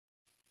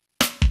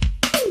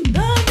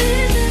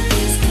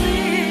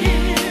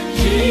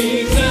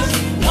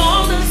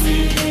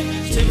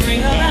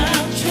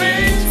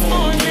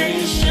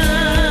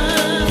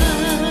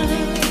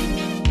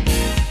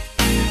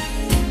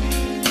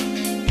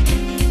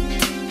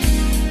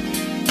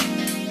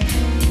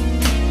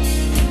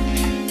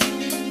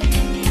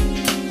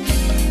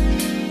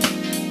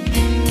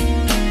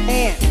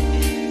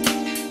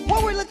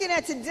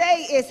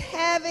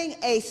having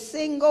a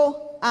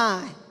single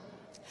eye.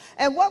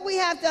 And what we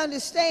have to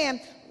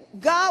understand,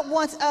 God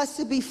wants us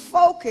to be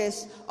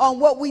focused on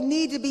what we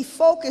need to be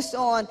focused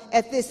on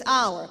at this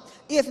hour.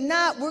 If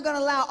not, we're going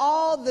to allow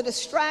all the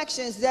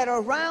distractions that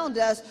are around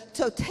us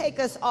to take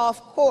us off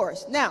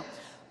course. Now,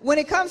 when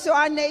it comes to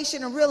our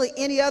nation and really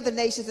any other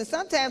nations, and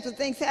sometimes when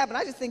things happen,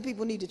 I just think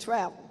people need to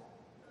travel.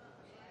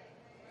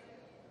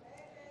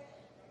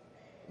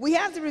 We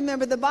have to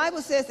remember the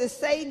Bible says that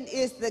Satan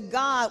is the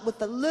God with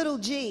the little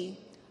g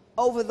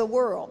over the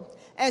world.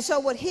 And so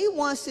what he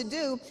wants to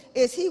do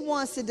is he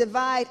wants to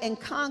divide and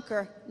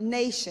conquer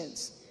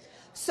nations.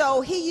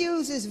 So he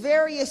uses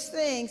various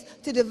things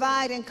to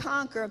divide and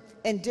conquer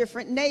in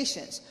different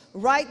nations.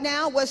 Right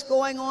now, what's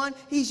going on,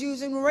 he's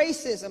using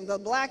racism, the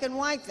black and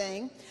white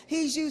thing.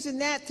 He's using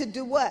that to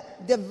do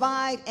what?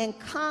 Divide and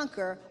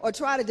conquer, or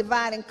try to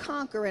divide and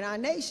conquer in our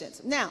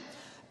nations. Now,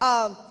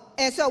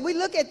 and so we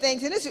look at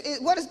things, and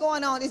what is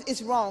going on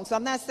is wrong. So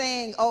I'm not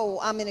saying, oh,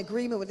 I'm in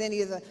agreement with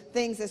any of the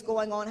things that's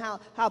going on,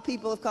 how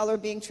people of color are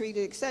being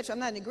treated, etc. I'm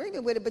not in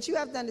agreement with it, but you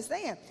have to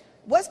understand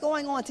what's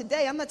going on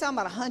today. I'm not talking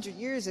about 100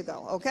 years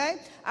ago, okay?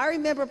 I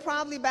remember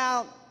probably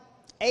about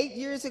 8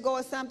 years ago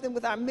or something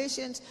with our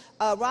missions,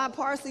 Rob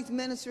Parsley's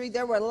ministry,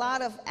 there were a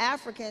lot of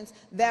Africans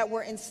that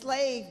were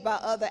enslaved by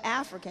other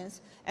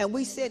Africans, and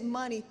we sent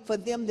money for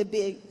them to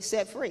be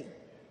set free.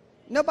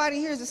 Nobody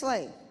here is a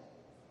slave.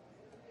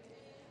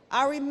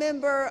 I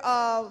remember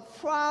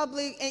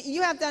probably, and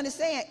you have to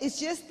understand, it's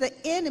just the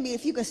enemy.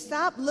 If you can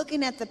stop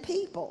looking at the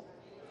people,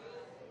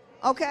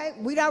 okay?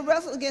 We don't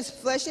wrestle against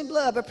flesh and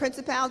blood, but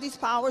principalities,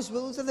 powers,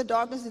 rulers of the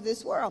darkness of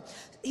this world.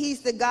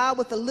 He's the God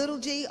with the little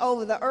g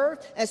over the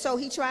earth, and so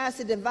he tries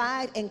to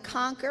divide and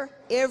conquer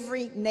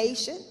every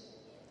nation.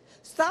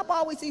 Stop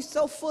always being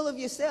so full of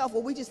yourself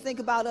where we just think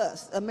about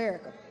us,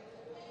 America.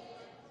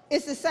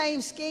 It's the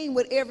same scheme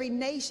with every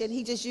nation.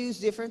 He just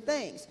used different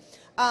things.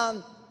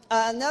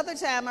 Another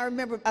time I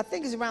remember, I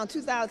think it's around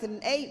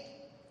 2008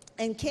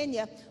 in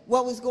Kenya,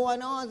 what was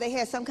going on, they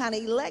had some kind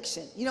of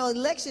election. You know,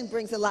 election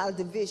brings a lot of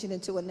division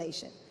into a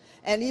nation.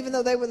 And even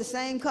though they were the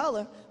same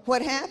color,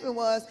 what happened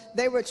was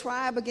they were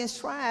tribe against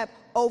tribe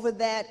over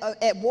that,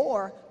 at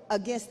war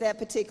against that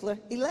particular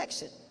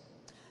election.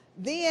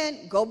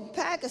 Then go to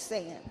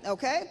Pakistan,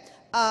 okay?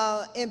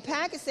 In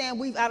Pakistan,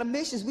 out of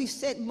missions, we've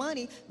sent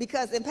money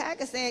because in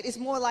Pakistan, it's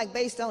more like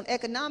based on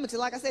economics.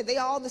 And like I said, they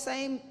all the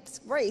same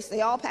race.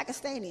 They all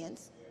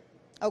Pakistanians,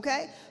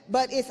 okay?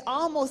 But it's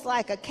almost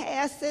like a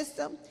caste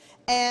system,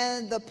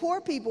 and the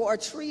poor people are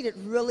treated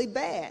really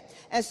bad.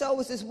 And so it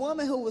was this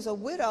woman who was a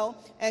widow,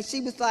 and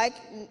she was like,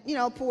 you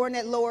know, poor in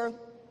that lower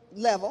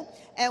level.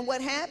 And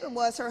what happened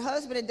was her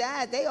husband had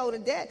died. They owed a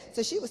debt,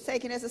 so she was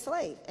taken as a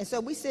slave. And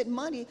so we sent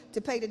money to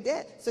pay the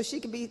debt so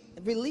she could be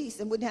released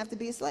and wouldn't have to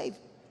be a slave.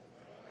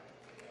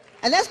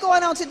 And that's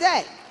going on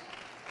today,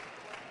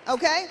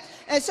 okay?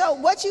 And so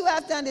what you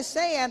have to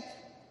understand,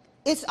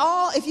 it's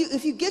all,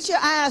 if you get your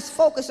eyes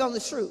focused on the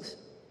truth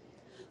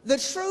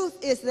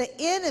is the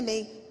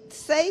enemy.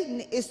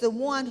 Satan is the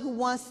one who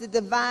wants to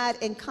divide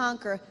and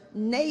conquer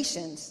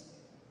nations.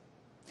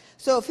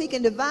 So if he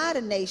can divide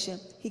a nation,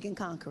 he can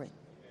conquer it.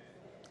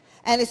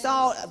 And it's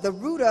all, the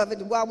root of it,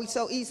 why we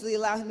so easily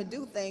allow him to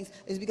do things,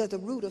 is because the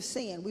root of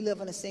sin. We live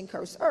on a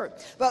sin-cursed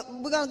earth. But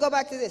we're going to go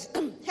back to this.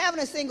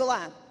 Having a single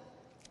eye.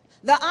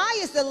 The eye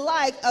is the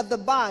light of the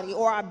body,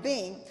 or our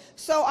being.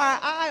 So our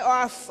eye, or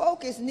our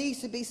focus, needs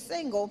to be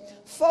single,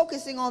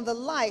 focusing on the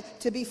light,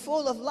 to be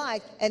full of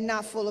light and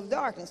not full of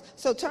darkness.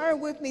 So turn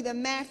with me to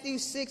Matthew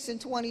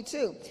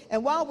 6:22.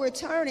 And while we're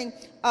turning,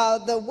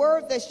 the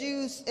word that's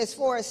used as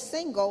far as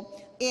single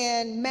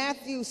in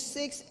Matthew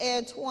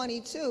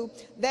 6:22,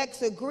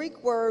 that's a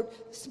Greek word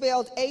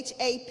spelled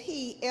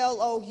H-A-P-L-O-U-S,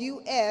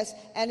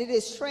 and it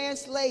is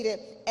translated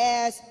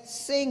as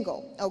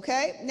single,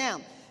 okay? Now,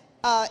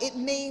 it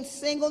means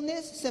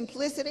singleness,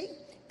 simplicity,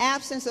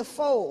 absence of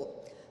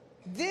fold.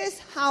 This,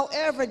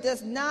 however,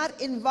 does not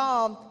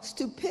involve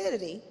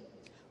stupidity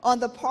on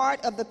the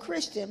part of the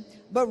Christian,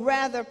 but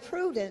rather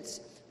prudence,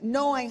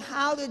 knowing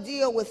how to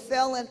deal with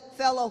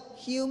fellow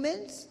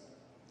humans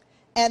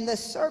and the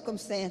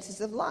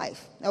circumstances of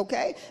life,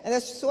 okay? And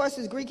that's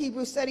sources, Greek,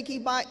 Hebrew, Study Key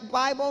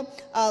Bible,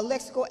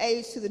 lexical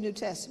aids to the New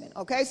Testament,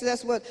 okay? So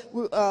that's what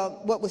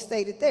was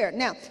stated there.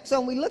 Now, so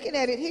when we're looking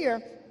at it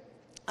here,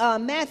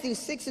 Matthew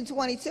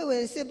 6:22,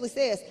 and it simply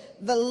says,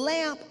 the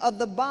lamp of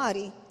the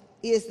body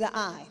is the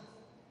eye.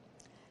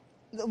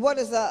 What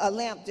does a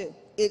lamp do?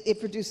 It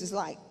produces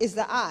light. It's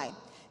the eye.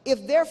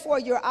 If therefore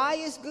your eye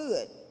is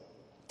good,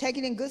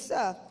 taking in good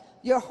stuff,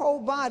 your whole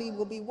body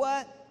will be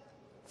what?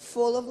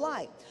 Full of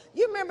light.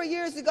 You remember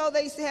years ago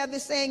they used to have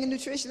this saying in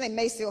nutrition, they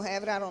may still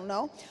have it, I don't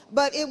know,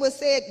 but it was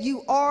said,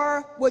 you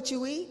are what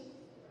you eat.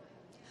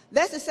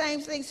 That's the same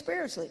thing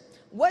spiritually.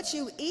 What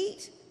you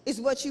eat is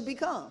what you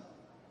become.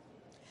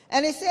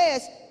 And it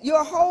says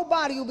your whole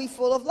body will be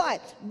full of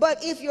light.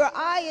 But if your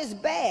eye is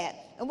bad,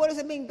 and what does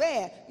it mean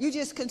bad? You're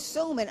just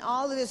consuming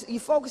all of this, you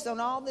focus on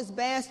all this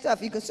bad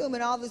stuff, you're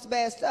consuming all this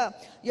bad stuff,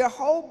 your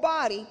whole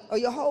body or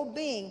your whole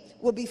being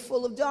will be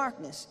full of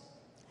darkness.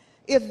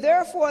 If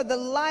therefore the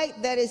light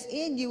that is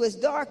in you is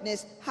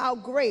darkness, how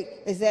great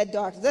is that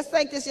darkness? Let's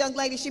thank this young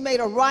lady. She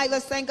made a right.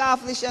 Let's thank God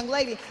for this young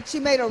lady. She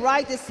made a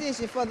right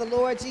decision for the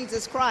Lord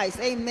Jesus Christ.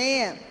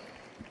 Amen.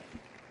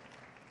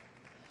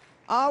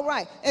 All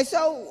right. And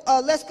so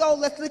let's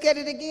look at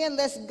it again.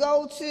 Let's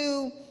go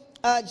to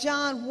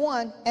John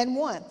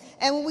 1:1.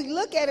 And when we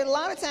look at it, a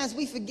lot of times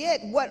we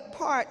forget what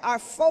part our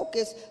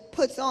focus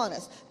puts on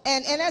us.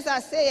 And as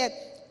I said,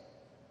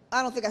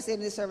 I don't think I said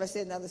in this service, I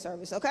said in another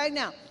service. Okay,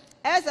 now,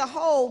 as a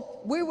whole,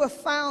 we were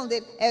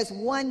founded as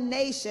one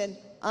nation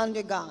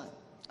under God.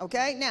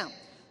 Okay, now,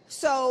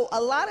 so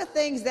a lot of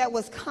things that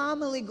was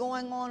commonly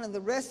going on in the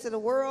rest of the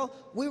world,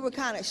 we were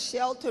kind of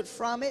sheltered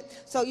from it.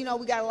 So, you know,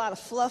 we got a lot of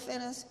fluff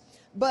in us.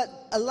 But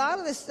a lot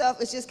of this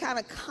stuff is just kind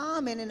of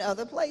common in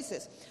other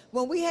places.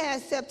 When we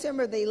had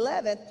September the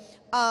 11th,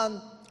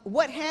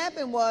 what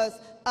happened was,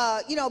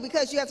 you know,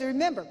 because you have to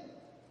remember,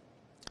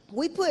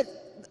 we put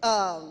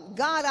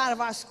God out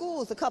of our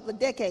schools a couple of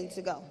decades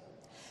ago.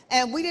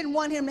 And we didn't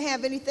want him to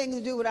have anything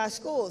to do with our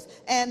schools.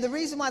 And the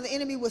reason why the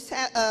enemy was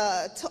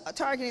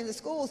targeting the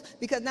schools,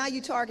 because now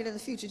you're targeting the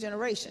future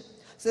generation.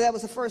 So that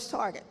was the first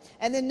target.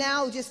 And then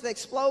now just the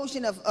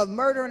explosion of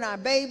murdering our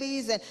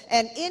babies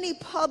and any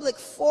public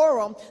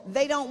forum,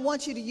 they don't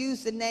want you to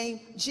use the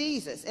name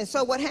Jesus. And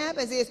so what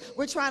happens is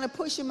we're trying to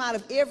push him out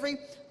of every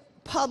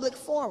public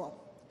forum.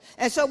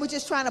 And so we're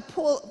just trying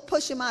to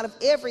push him out of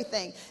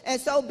everything.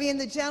 And so being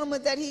the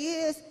gentleman that he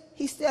is,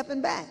 he's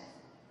stepping back.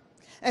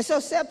 And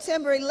so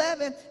September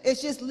 11th is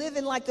just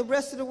living like the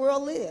rest of the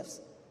world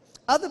lives.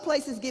 Other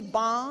places get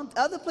bombed.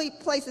 Other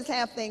places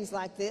have things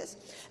like this.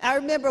 I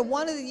remember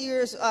one of the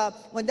years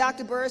when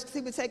Dr. Burris,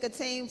 he would take a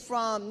team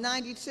from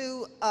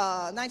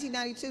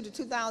 1992 to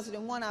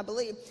 2001, I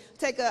believe,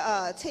 take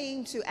a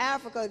team to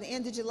Africa at the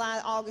end of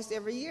July, August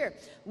every year.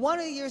 One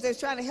of the years they were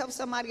trying to help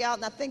somebody out,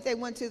 and I think they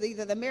went to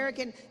either the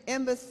American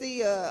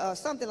Embassy or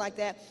something like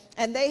that,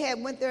 and they had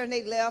went there and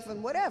they left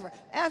and whatever.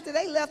 After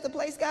they left, the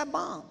place got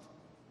bombed.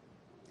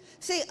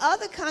 See,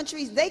 other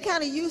countries, they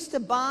kind of used to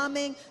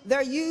bombing.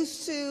 They're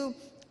used to,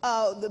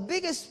 the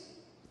biggest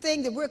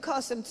thing that we're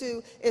accustomed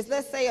to is,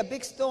 let's say a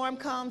big storm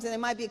comes and there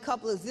might be a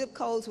couple of zip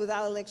codes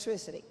without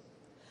electricity.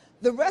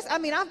 The rest, I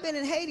mean, I've been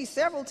in Haiti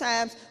several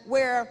times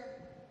where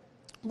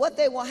what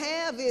they will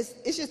have is,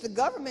 it's just the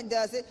government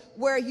does it,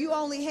 where you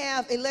only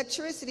have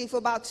electricity for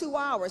about 2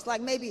 hours,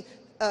 like maybe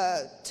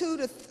 2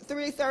 to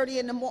 3:30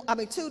 in the morning. I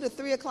mean 2 to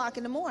 3 o'clock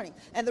in the morning,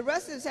 and the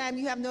rest of the time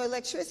you have no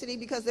electricity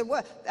because they're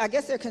what? I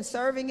guess they're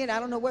conserving it. I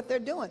don't know what they're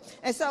doing.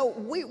 And so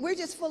we're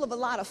just full of a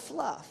lot of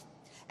fluff.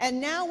 And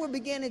now we're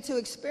beginning to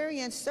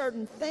experience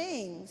certain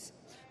things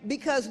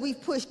because we've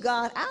pushed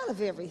God out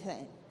of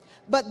everything.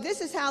 But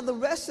this is how the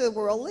rest of the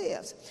world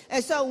lives.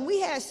 And so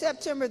we had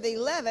September the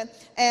 11th,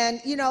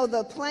 and you know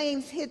the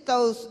planes hit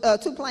those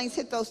two planes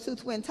hit those two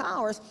twin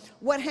towers.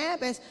 What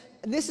happens?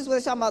 This is what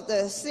it's talking about,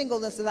 the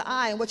singleness of the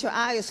eye, and what your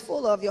eye is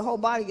full of, your whole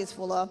body gets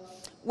full of.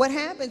 What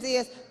happens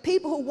is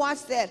people who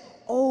watch that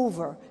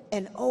over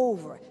and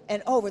over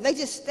and over, they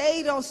just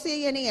stayed on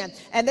CNN,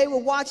 and they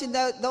were watching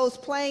those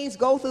planes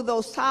go through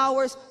those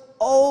towers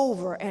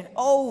over and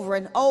over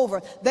and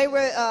over. They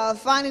were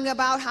finding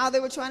about how they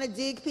were trying to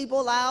dig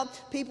people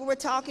out. People were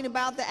talking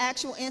about the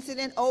actual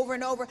incident over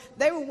and over.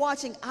 They were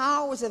watching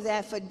hours of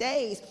that for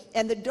days,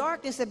 and the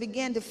darkness that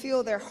began to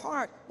fill their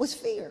heart was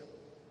fear.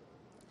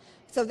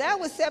 So that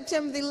was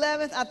September the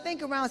 11th. I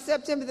think around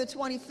September the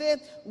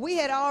 25th, we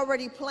had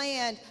already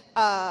planned,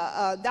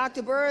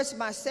 Dr. Burris,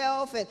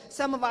 myself, and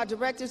some of our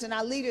directors and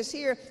our leaders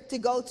here to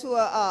go to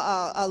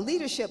a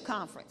leadership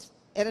conference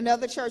at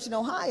another church in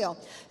Ohio.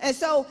 And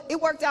so it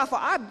worked out for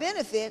our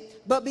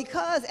benefit, but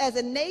because as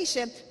a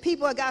nation,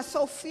 people got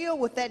so filled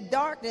with that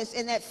darkness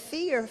and that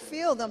fear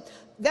filled them,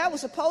 that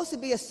was supposed to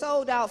be a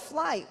sold-out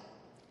flight.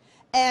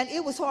 And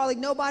it was hardly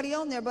nobody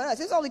on there but us.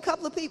 There's only a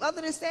couple of people,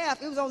 other than staff,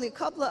 it was only a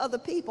couple of other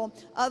people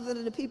other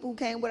than the people who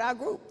came with our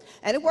group.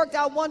 And it worked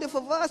out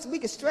wonderful for us. We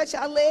could stretch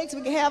our legs,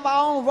 we could have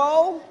our own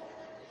roll.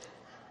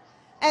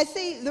 And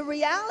see, the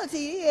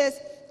reality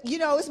is, you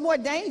know, it's more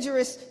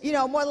dangerous, you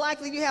know, more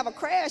likely you have a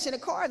crash in a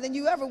car than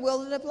you ever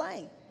will in a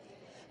plane.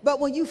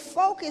 But when you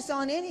focus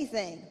on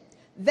anything,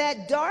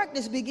 that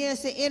darkness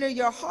begins to enter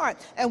your heart.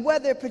 And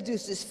whether it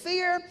produces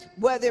fear,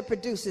 whether it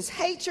produces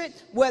hatred,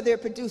 whether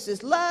it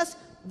produces lust,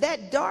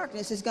 that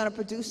darkness is going to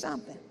produce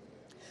something.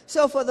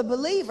 So for the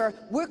believer,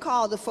 we're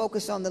called to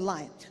focus on the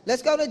light.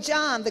 Let's go to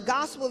John, the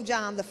Gospel of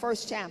John, the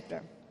 1st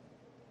chapter.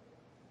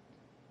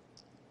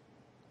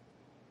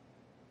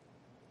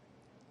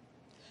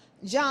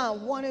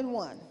 John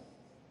 1:1.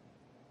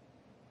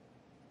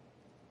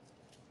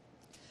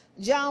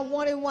 John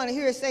 1:1, and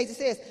here it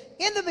says,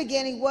 in the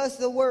beginning was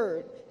the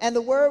Word, and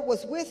the Word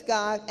was with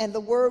God, and the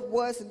Word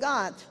was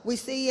God. We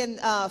see in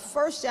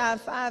 1 John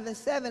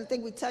 5:7, I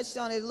think we touched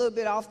on it a little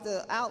bit off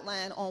the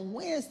outline on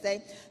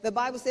Wednesday. The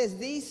Bible says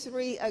these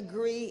three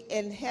agree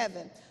in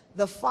heaven: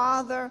 the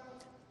Father,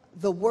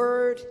 the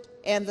Word,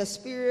 and the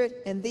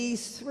Spirit, and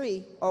these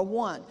three are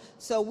one.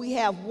 So we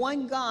have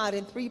one God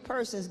in three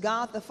persons: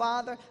 God the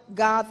Father,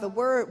 God the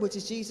Word, which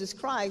is Jesus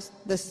Christ,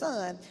 the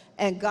Son,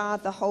 and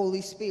God the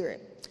Holy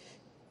Spirit.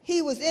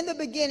 He was in the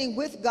beginning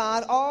with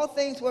God. All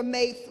things were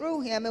made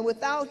through him, and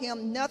without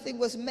him nothing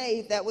was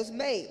made that was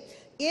made.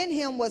 In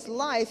him was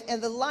life,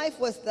 and the life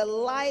was the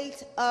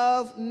light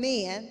of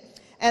men.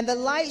 And the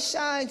light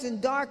shines in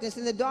darkness,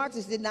 and the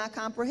darkness did not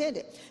comprehend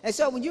it. And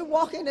so when you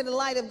walk into the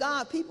light of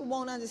God, people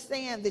won't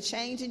understand the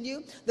change in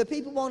you. The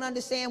people won't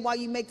understand why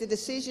you make the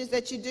decisions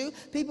that you do.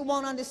 People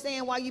won't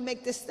understand why you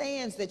make the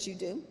stands that you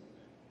do.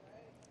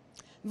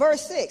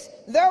 Verse 6,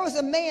 there was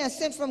a man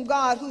sent from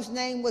God whose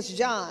name was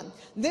John.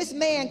 This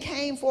man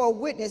came for a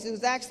witness. It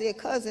was actually a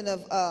cousin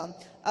of,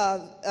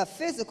 a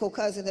physical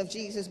cousin of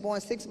Jesus,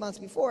 born 6 months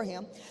before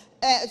him,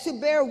 to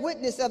bear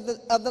witness of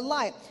the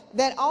light,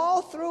 that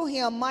all through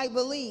him might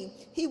believe.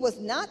 He was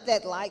not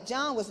that light.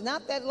 John was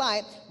not that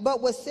light,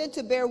 but was sent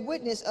to bear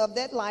witness of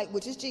that light,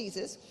 which is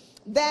Jesus.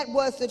 That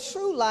was the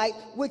true light,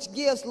 which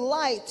gives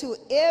light to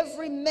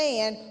every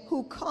man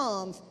who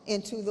comes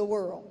into the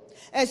world.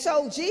 And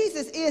so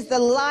Jesus is the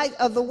light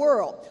of the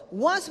world.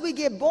 Once we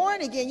get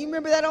born again, you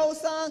remember that old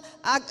song,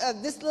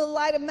 this little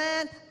light of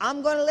mine,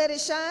 I'm going to let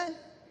it shine?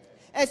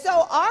 And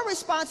so our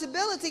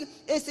responsibility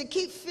is to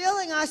keep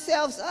filling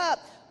ourselves up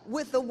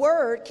with the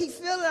Word, keep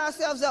filling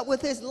ourselves up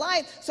with his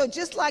light. So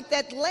just like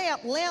that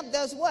lamp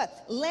does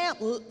what? Lamp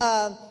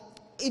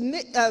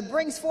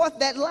brings forth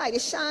that light.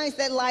 It shines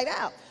that light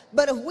out.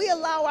 But if we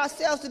allow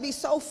ourselves to be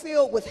so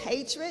filled with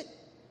hatred,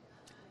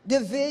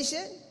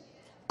 division,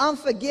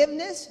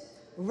 unforgiveness,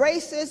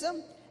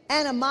 racism,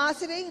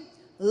 animosity,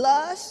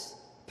 lust,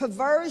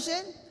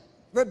 perversion,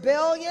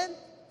 rebellion,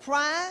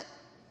 pride,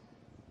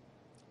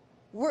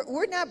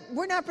 we're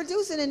not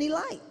producing any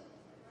light,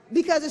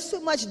 because it's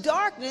too much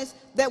darkness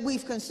that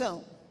we've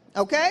consumed.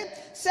 Okay?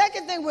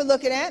 Second thing we're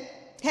looking at,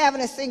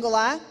 having a single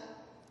eye.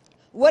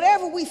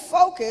 Whatever we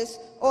focus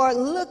or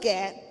look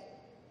at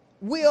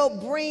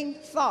will bring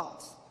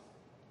thoughts.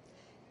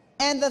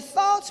 And the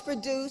thoughts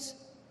produce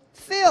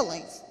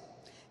feelings.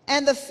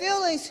 And the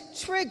feelings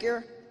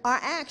trigger our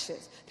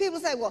actions. People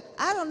say, well,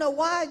 I don't know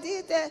why I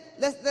did that.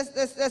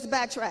 Let's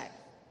backtrack.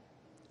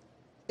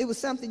 It was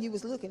something you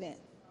was looking at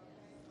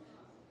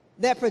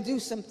that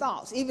produced some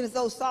thoughts, even if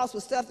those thoughts were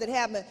stuff that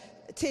happened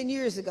 10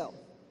 years ago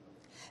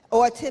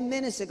or 10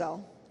 minutes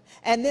ago.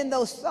 And then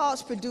those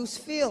thoughts produce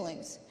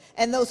feelings,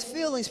 and those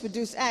feelings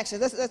produce action.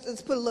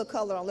 Let's put a little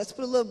color on. Let's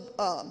put a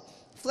little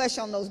flesh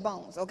on those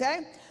bones,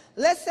 okay?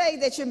 Let's say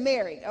that you're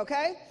married,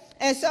 okay?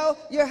 And so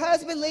your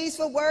husband leaves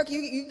for work.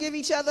 You give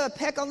each other a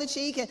peck on the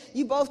cheek, and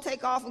you both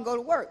take off and go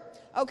to work,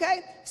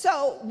 okay?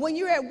 So when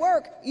you're at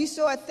work, you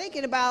start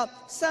thinking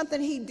about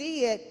something he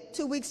did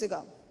 2 weeks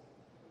ago.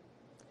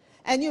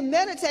 And you're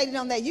meditating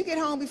on that. You get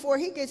home before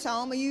he gets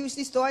home, and you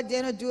usually start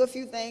dinner, do a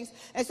few things.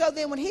 And so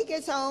then when he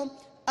gets home,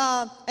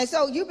 and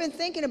so you've been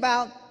thinking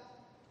about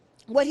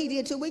what he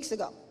did 2 weeks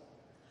ago.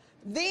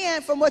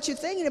 Then from what you're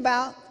thinking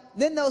about,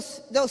 then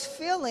those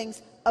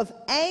feelings of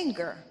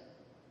anger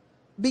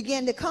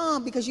begin to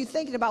come, because you're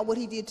thinking about what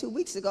he did 2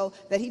 weeks ago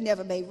that he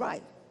never made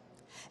right.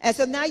 And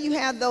so now you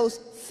have those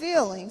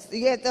feelings,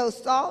 you get those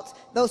thoughts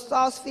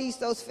feed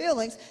those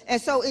feelings,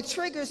 and so it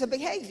triggers a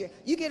behavior.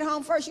 You get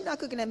home first, you're not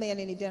cooking that man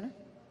any dinner.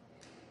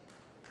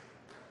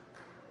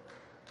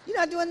 You're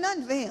not doing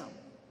nothing for him.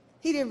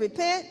 He didn't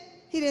repent.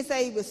 He didn't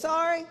say he was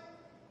sorry.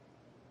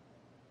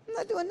 I'm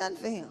not doing nothing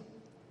for him.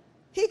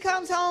 He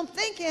comes home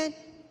thinking,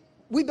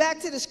 we back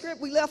to the script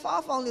we left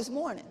off on this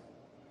morning.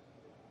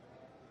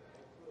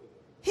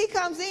 He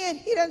comes in,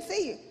 he doesn't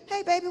see you.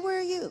 Hey, baby, where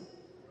are you?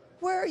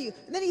 Where are you?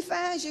 And then he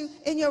finds you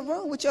in your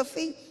room with your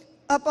feet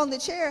up on the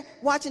chair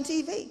watching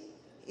TV.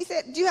 He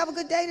said, do you have a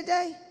good day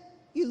today?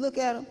 You look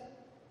at him.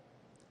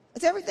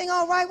 Is everything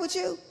all right with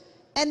you?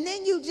 And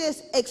then you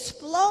just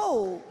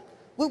explode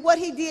with what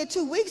he did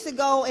 2 weeks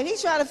ago, and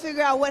he's trying to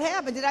figure out what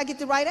happened. Did I get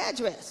the right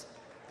address?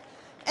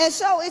 And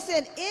so it's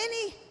in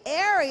any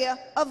area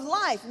of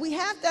life. We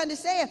have to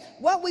understand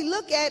what we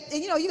look at,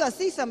 and you're going to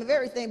see some of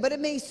everything, but it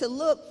means to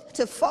look,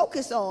 to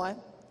focus on,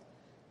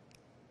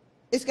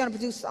 it's going to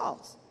produce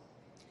thoughts.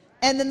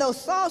 And then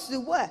those thoughts do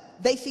what?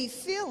 They feed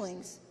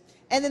feelings.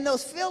 And then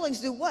those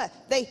feelings do what?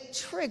 They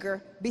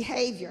trigger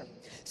behavior.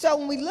 So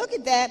when we look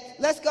at that,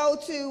 let's go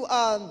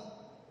to,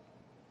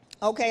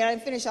 okay, I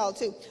didn't finish all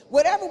two.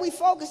 Whatever we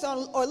focus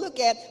on or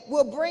look at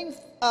will bring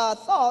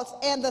thoughts,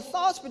 and the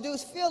thoughts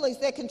produce feelings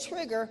that can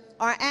trigger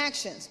our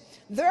actions.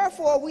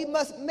 Therefore, we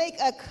must make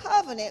a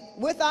covenant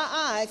with our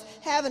eyes,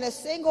 having a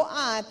single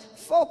eye,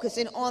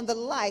 focusing on the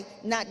light,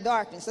 not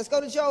darkness. Let's go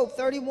to Job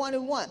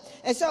 31:1.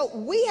 And so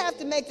we have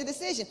to make the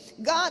decision.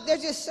 God,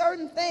 there's just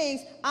certain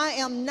things I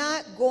am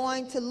not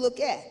going to look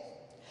at.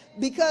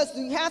 Because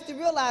you have to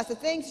realize the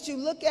things that you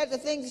look at, the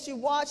things that you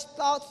watch,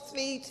 thoughts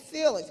feed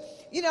feelings.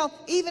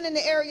 Even in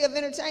the area of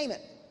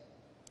entertainment,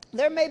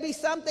 there may be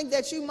something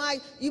that you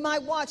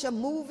might watch, a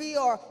movie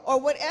or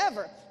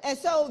whatever. And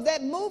so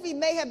that movie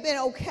may have been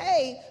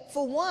okay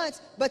for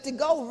once, but to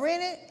go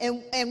rent it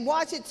and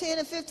watch it 10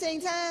 or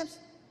 15 times,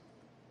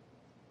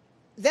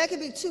 that could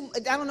be too,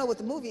 I don't know what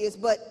the movie is,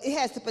 but it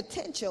has the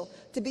potential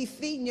to be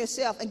feeding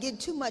yourself and getting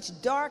too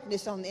much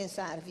darkness on the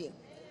inside of you.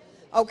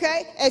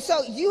 Okay? And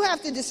so you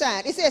have to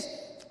decide. It says,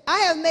 I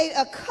have made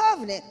a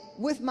covenant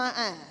with my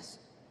eyes.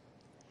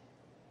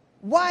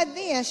 Why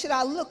then should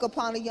I look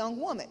upon a young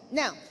woman?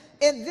 Now,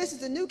 and this is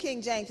the New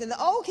King James. In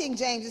the Old King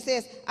James, it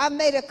says, I've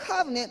made a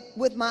covenant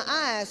with my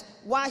eyes.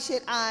 Why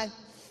should I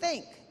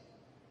think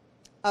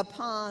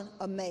upon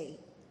a maid?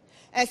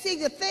 And see,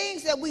 the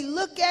things that we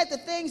look at, the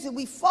things that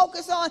we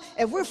focus on,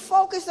 if we're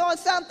focused on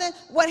something,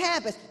 what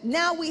happens?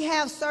 Now we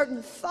have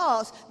certain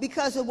thoughts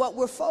because of what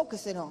we're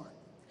focusing on.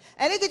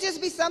 And it could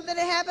just be something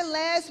that happened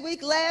last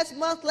week, last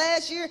month,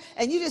 last year,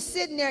 and you just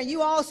sitting there and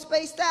you all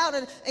spaced out,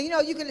 and you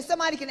know,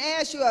 somebody can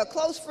ask you, a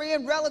close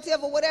friend,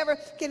 relative, or whatever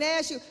can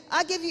ask you,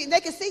 they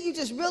can see you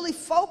just really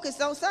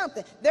focused on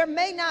something. There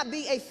may not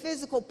be a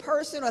physical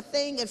person or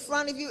thing in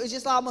front of you. It's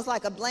just almost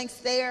like a blank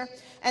stare.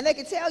 And they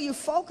can tell you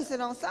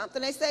focusing on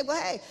something. They say,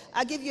 well, hey,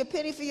 I'll give you a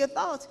penny for your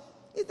thoughts.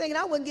 You're thinking,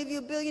 I wouldn't give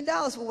you $1 billion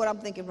for what I'm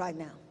thinking right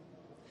now.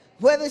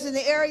 Whether it's in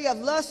the area of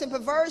lust and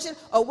perversion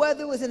or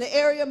whether it was in the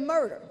area of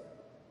murder.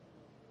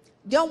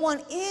 Don't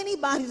want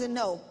anybody to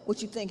know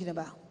what you're thinking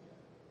about,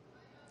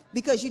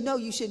 because you know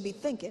you should be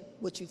thinking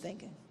what you're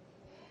thinking.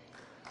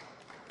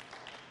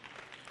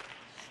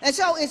 And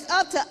so it's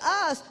up to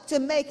us to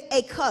make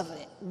a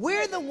covenant.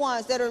 We're the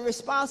ones that are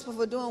responsible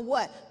for doing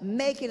what?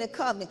 Making a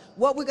covenant.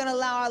 What we're going to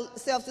allow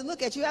ourselves to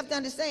look at. You have to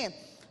understand,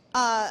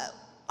 our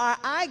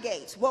eye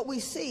gates, what we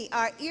see,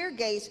 our ear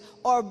gates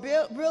are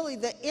really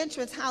the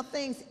entrance, how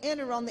things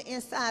enter on the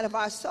inside of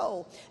our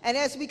soul. And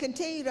as we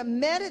continue to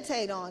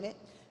meditate on it,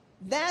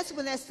 that's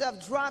when that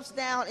stuff drops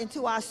down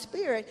into our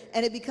spirit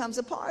and it becomes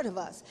a part of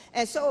us.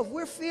 And so if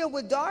we're filled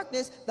with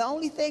darkness, the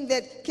only thing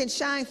that can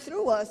shine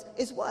through us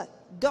is what?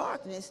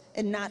 Darkness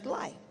and not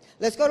light.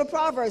 Let's go to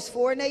Proverbs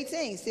 4 and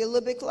 18. See a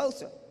little bit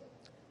closer.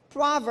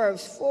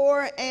 Proverbs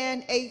 4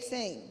 and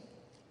 18.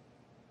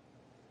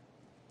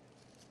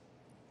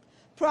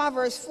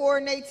 Proverbs 4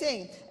 and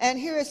 18. And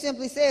here it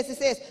simply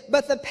says,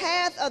 but the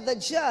path of the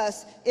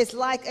just is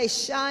like a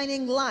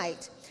shining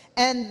light,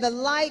 and the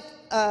light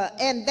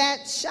and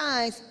that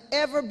shines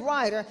ever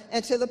brighter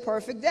until the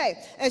perfect day.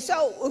 And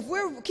so if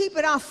we're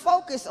keeping our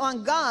focus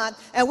on God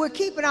and we're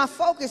keeping our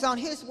focus on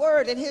his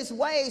word and his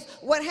ways,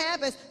 what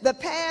happens? The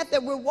path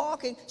that we're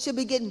walking should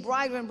be getting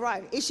brighter and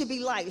brighter. It should be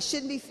light. It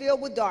shouldn't be filled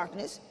with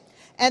darkness.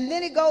 And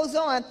then it goes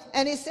on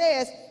and it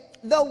says,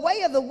 the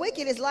way of the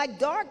wicked is like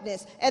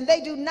darkness, and they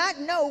do not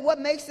know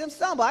what makes them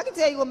stumble. I can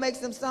tell you what makes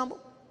them stumble.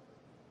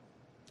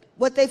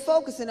 What they're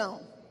focusing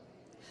on.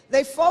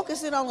 They're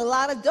focusing on a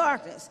lot of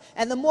darkness.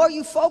 And the more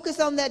you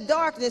focus on that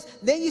darkness,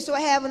 then you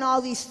start having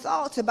all these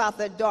thoughts about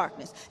that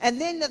darkness.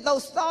 And then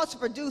those thoughts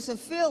producing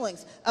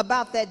feelings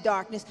about that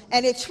darkness.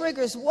 And it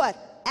triggers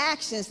what?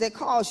 Actions that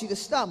cause you to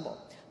stumble.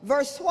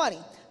 Verse 20.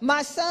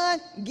 My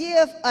son,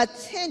 give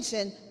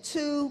attention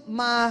to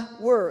my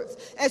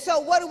words. And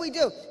so what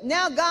do?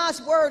 Now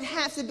God's word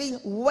has to be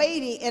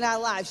weighty in our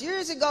lives.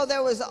 Years ago,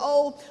 there was an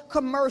old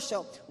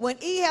commercial. When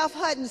E.F.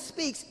 Hutton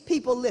speaks,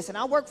 people listen.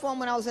 I worked for him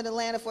when I was in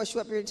Atlanta for a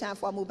short period of time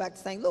before I moved back to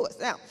St. Louis.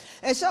 Now,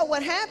 and so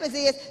what happens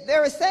is they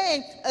were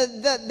saying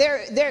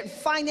their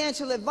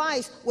financial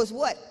advice was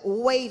what?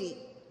 Weighty.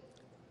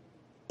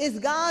 Is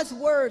God's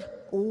word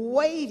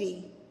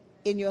weighty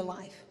in your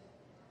life?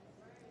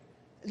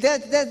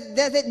 Does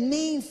it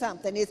mean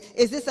something?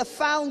 Is this a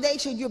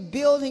foundation you're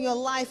building your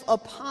life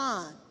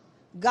upon?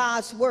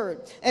 God's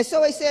word. And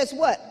so he says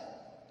what?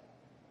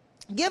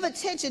 Give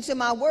attention to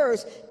my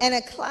words and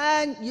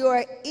incline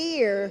your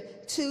ear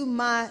to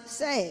my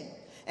saying.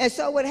 And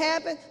so what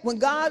happens? When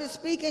God is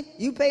speaking,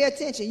 you pay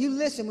attention. You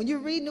listen. When you're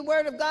reading the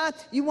word of God,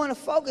 you want to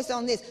focus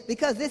on this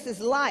because this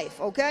is life,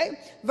 okay?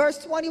 Verse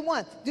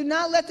 21, do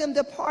not let them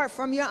depart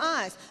from your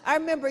eyes. I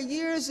remember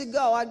years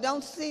ago, I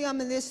don't see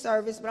them in this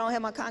service, but I don't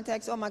have my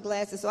contacts or my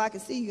glasses so I can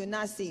see you and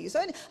not see you.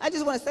 So I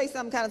just want to say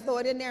something, kind of throw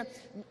it in there.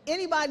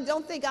 Anybody,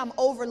 don't think I'm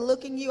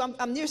overlooking you.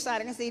 I'm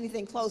nearsighted. I can see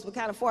anything close, but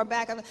kind of far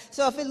back.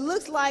 So if it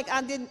looks like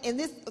I didn't, and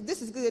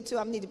this is good too,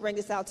 I need to bring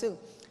this out too.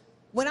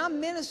 When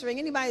I'm ministering,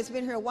 anybody that's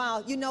been here a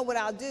while, you know what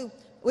I'll do.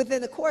 Within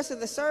the course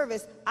of the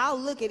service, I'll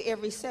look at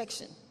every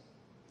section.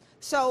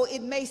 So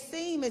it may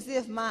seem as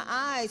if my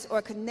eyes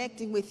are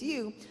connecting with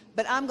you,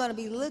 but I'm going to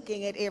be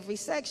looking at every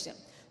section.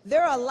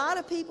 There are a lot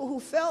of people who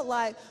felt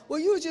like, well,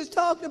 you were just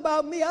talking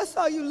about me. I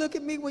saw you look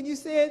at me when you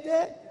said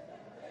that.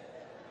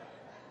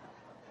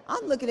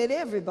 I'm looking at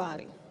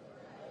everybody.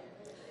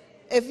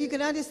 If you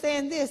can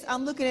understand this,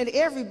 I'm looking at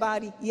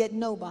everybody, yet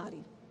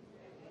nobody.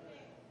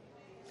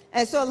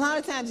 And so a lot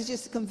of times it's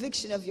just a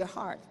conviction of your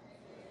heart.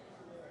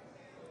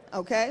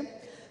 Okay?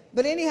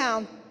 But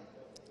anyhow,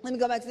 let me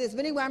go back to this.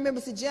 But anyway, I remember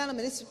it's a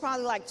gentleman, this is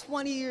probably like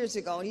 20 years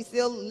ago, and he's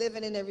still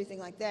living and everything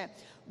like that.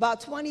 About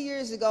 20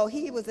 years ago,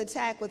 he was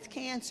attacked with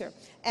cancer,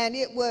 and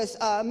it was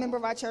a member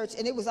of our church,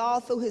 and it was all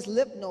through his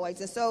lymph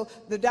nodes. And so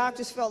the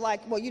doctors felt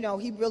like, well, you know,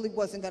 he really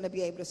wasn't going to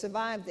be able to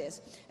survive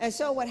this. And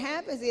so what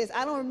happens is,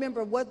 I don't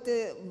remember what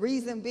the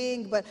reason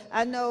being, but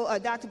I know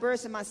Dr.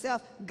 Burris and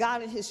myself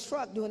got in his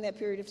truck during that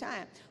period of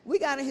time. We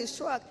got in his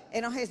truck,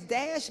 and on his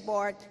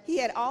dashboard, he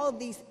had all of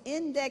these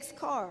index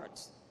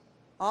cards.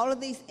 All of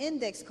these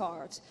index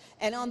cards.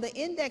 And on the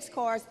index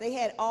cards, they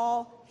had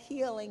all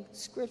healing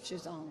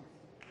scriptures on them.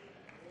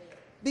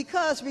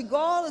 Because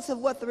regardless of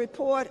what the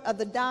report of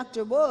the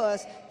doctor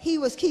was, he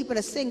was keeping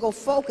a single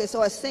focus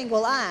or a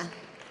single eye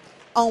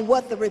on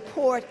what the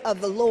report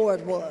of the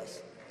Lord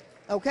was.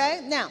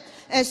 Okay? Now,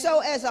 and so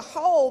as a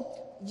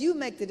whole, you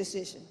make the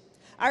decision.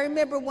 I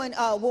remember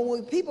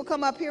when people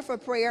come up here for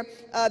prayer,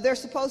 they're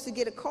supposed to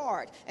get a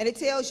card, and it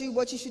tells you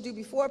what you should do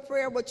before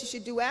prayer, what you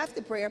should do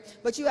after prayer,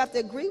 but you have to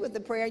agree with the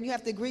prayer, and you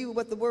have to agree with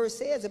what the word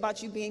says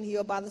about you being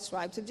healed by the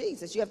stripes of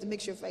Jesus. You have to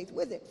mix your faith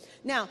with it.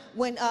 Now,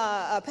 when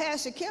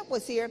Pastor Kemp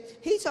was here,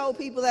 he told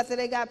people after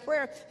they got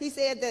prayer, he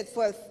said that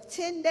for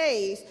 10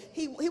 days,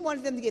 he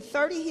wanted them to get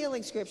 30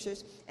 healing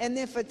scriptures, and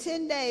then for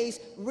 10 days,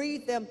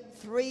 read them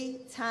 3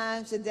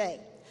 times a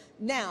day.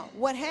 Now,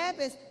 what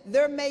happens,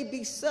 there may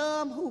be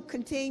some who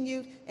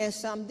continued and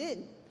some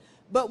didn't.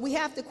 But we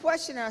have to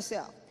question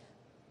ourselves.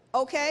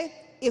 Okay,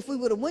 if we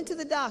would have went to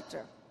the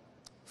doctor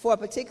for a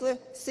particular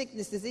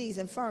sickness, disease,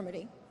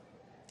 infirmity,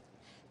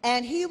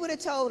 and he would have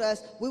told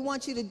us, we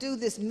want you to do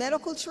this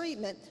medical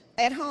treatment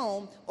at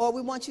home, or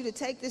we want you to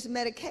take this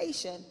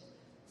medication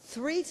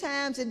 3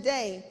 times a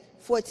day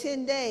for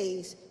 10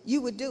 days,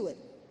 you would do it.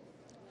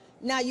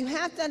 Now, you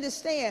have to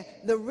understand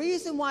the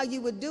reason why you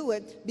would do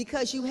it,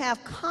 because you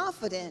have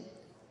confidence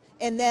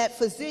in that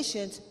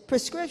physician's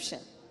prescription.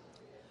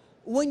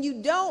 When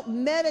you don't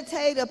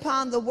meditate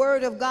upon the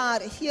word of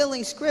God,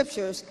 healing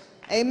scriptures,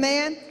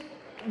 amen,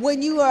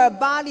 when your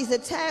body's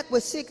attacked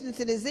with sickness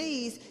and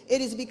disease,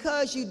 it is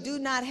because you do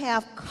not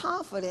have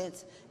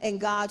confidence in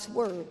God's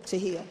word to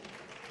heal.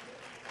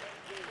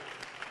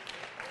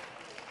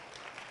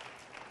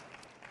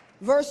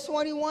 Verse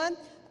 21.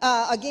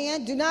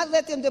 Again, do not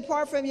let them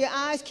depart from your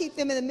eyes. Keep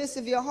them in the midst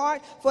of your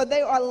heart, for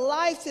they are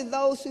life to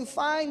those who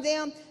find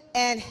them,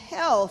 and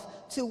health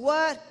to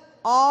what?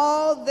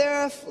 All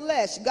their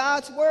flesh.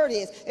 God's word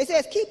is. It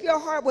says, keep your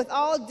heart with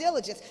all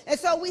diligence. And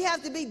so we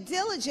have to be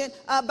diligent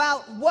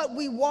about what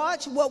we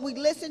watch, what we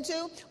listen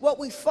to, what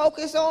we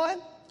focus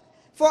on.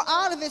 For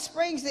out of it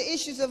springs the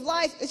issues of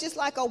life. It's just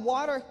like a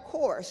water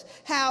course.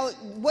 How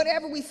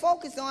whatever we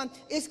focus on,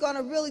 it's going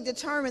to really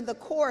determine the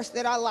course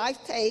that our life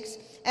takes.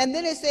 And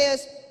then it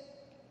says,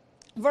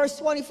 verse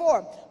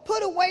 24,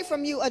 put away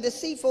from you a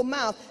deceitful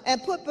mouth,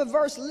 and put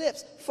perverse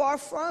lips far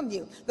from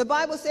you. The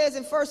Bible says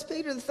in 1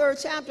 Peter, the 3rd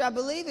chapter, I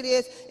believe it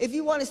is, if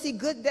you want to see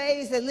good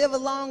days and live a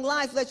long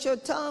life, let your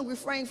tongue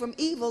refrain from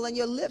evil, and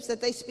your lips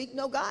that they speak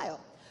no guile.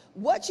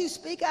 What you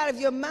speak out of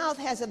your mouth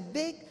has a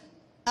big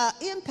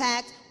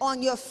impact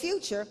on your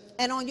future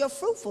and on your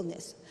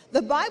fruitfulness.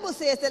 The Bible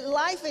says that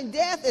life and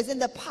death is in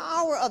the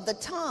power of the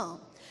tongue,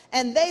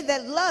 and they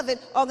that love it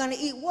are going to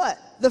eat what?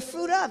 The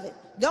fruit of it.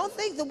 Don't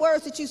think the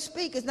words that you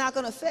speak is not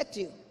going to affect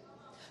you.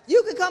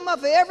 You can come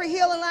up for every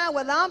healing line,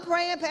 whether I'm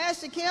praying,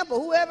 Pastor Kemp, or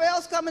whoever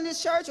else come in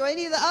this church, or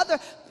any of the other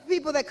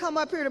people that come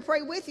up here to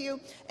pray with you,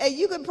 and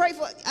you can pray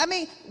for, I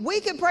mean,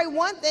 we can pray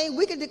one thing,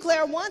 we can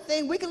declare one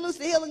thing, we can loose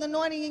the healing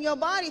anointing in your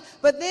body,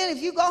 but then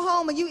if you go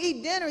home and you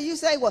eat dinner, you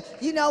say, well,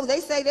 you know, they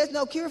say there's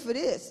no cure for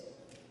this.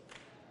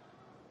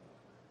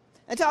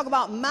 And talk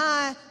about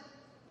my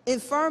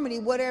infirmity,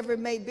 whatever it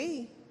may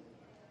be.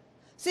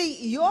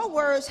 See, your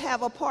words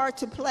have a part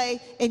to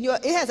play in your,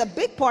 it has a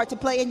big part to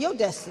play in your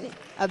destiny,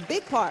 a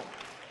big part.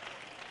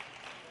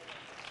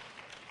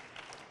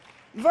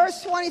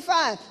 Verse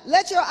 25,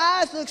 let your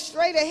eyes look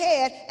straight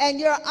ahead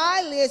and your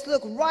eyelids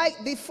look right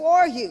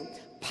before you.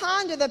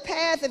 Ponder the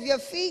path of your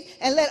feet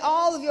and let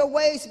all of your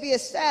ways be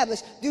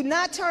established. Do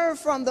not turn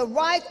from the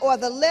right or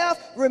the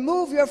left.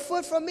 Remove your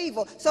foot from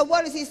evil. So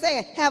what is he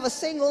saying? Have a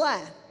single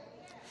eye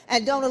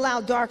and don't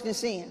allow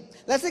darkness in.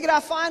 Let's look at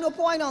our final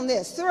point on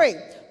this. 3,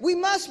 we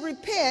must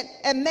repent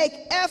and make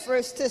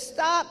efforts to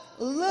stop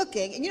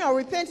looking. You know,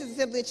 repentance is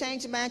simply a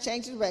change of mind,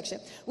 change of direction.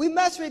 We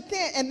must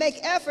repent and make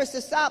efforts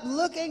to stop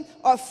looking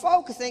or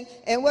focusing.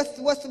 And what's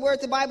the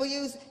word the Bible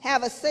uses?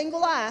 Have a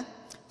single eye.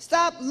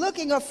 Stop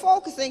looking or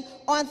focusing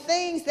on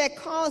things that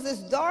causes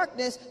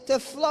darkness to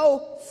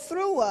flow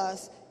through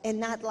us and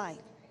not light.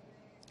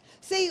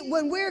 See,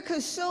 when we're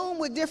consumed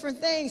with different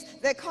things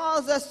that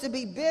cause us to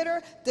be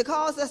bitter, to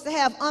cause us to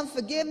have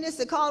unforgiveness,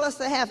 to cause us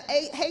to have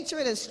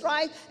hatred and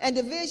strife and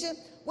division,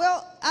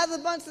 well, out of the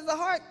abundance of the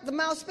heart, the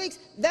mouth speaks.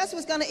 That's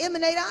what's going to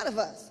emanate out of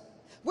us.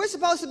 We're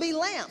supposed to be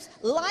lamps.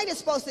 Light is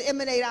supposed to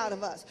emanate out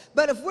of us.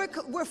 But if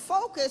we're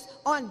focused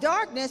on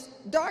darkness,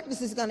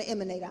 darkness is going to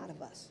emanate out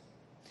of us.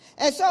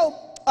 And so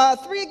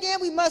 3 again,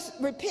 we must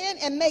repent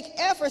and make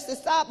efforts to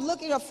stop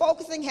looking or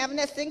focusing, having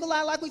that single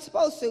eye like we're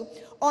supposed to,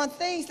 on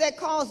things that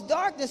cause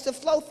darkness to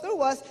flow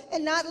through us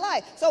and not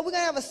light. So we're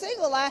going to have a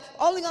single eye,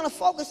 only going to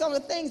focus on the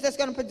things that's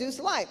going to produce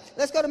light.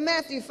 Let's go to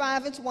Matthew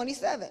 5 and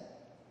 27.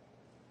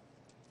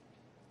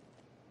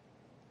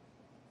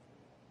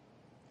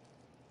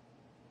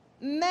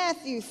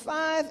 Matthew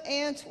 5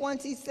 and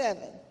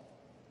 27.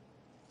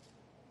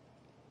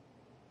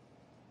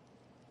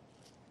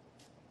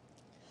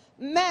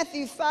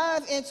 Matthew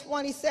 5 and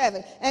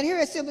 27. And here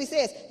it simply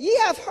says, ye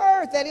have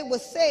heard that it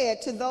was said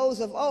to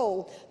those of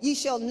old, ye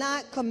shall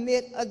not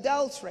commit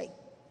adultery.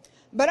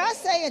 But I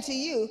say unto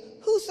you,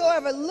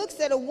 whosoever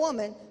looks at a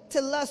woman to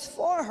lust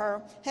for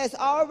her has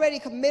already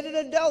committed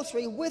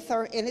adultery with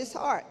her in his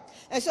heart.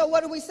 And so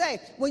what do we say?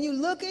 When you're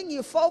looking,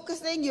 you're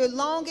focusing, you're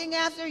longing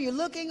after, you're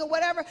looking or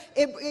whatever,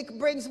 it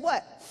brings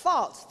what?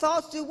 Thoughts.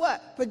 Thoughts do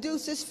what?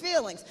 Produces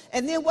feelings.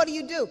 And then what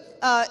do?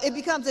 It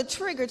becomes a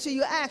trigger to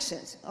your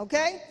actions,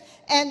 okay?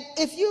 And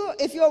if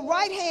your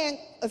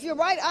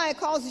right eye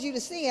causes you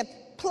to sin,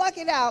 pluck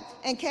it out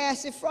and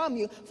cast it from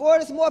you. For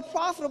it is more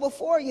profitable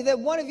for you that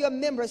one of your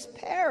members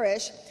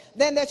perish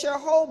than that your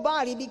whole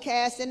body be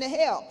cast into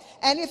hell.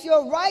 And if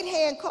your right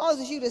hand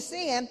causes you to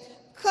sin,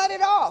 cut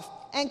it off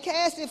and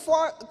cast it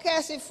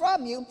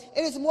from you.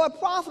 It is more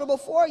profitable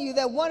for you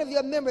that one of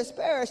your members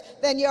perish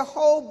than your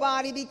whole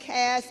body be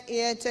cast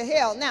into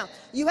hell. Now,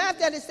 you have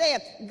to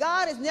understand,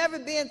 God has never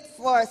been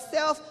for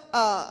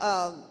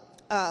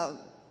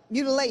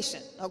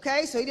mutilation,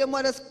 okay? So he didn't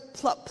want us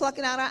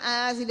plucking out our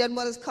eyes. He doesn't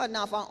want us cutting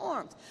off our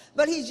arms.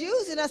 But he's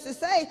using us to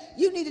say,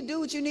 you need to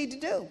do what you need to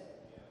do.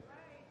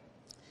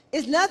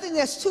 It's nothing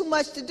that's too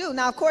much to do.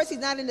 Now, of course, he's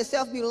not into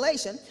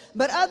self-mutilation.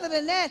 But other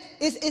than that,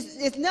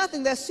 it's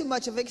nothing that's too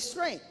much of an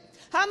extreme.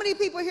 How many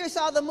people here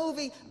saw the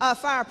movie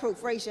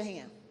Fireproof? Raise your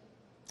hand.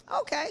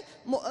 Okay,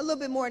 a little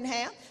bit more than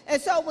half.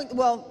 And so,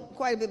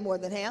 quite a bit more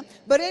than half.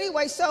 But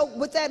anyway, so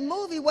with that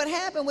movie, what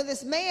happened when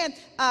this man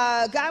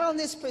got on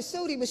this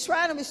pursuit, he was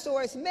trying to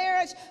restore his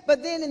marriage,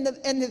 but then in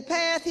the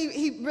path,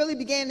 he really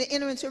began to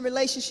enter into a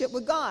relationship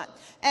with God.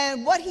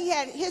 And what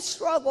his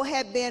struggle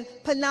had been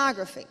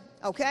pornography,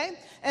 okay?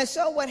 And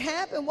so what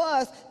happened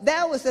was,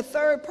 that was the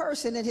third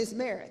person in his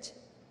marriage.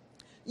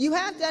 You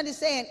have to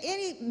understand,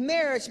 any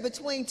marriage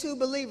between two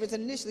believers,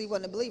 initially he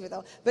wasn't a believer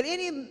though, but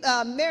any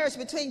marriage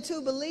between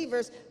two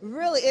believers,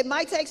 really, it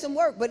might take some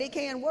work, but it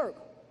can work.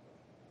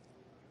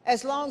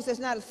 As long as there's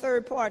not a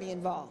third party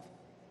involved.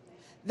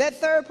 That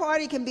third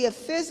party can be a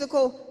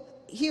physical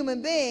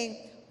human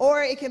being,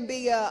 or it can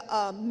be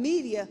a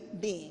media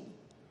being.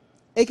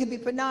 It can be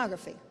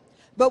pornography.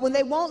 But when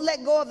they won't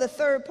let go of the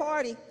third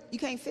party, you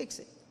can't fix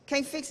it.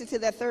 Can't fix it till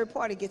that third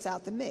party gets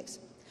out the mix.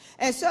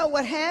 And so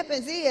what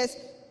happens is,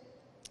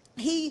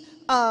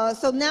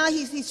 so now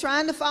he's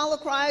trying to follow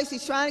Christ.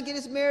 He's trying to get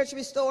his marriage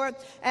restored,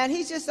 and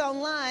he's just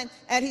online,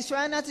 and he's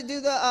trying not to do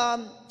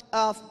the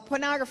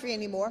pornography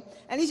anymore,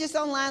 and he's just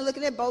online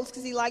looking at boats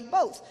because he likes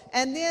boats.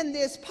 And then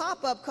this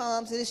pop-up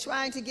comes and is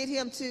trying to get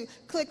him to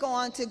click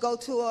on to go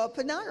to a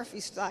pornography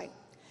site.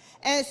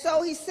 And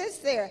so he sits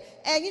there,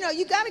 and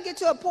you got to get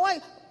to a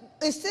point,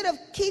 instead of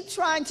keep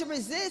trying to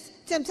resist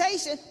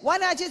temptation, why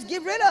not just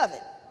get rid of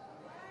it?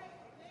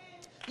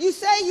 You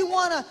say you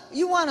wanna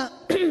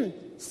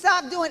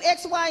stop doing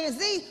X, Y, and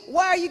Z.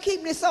 Why are you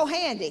keeping it so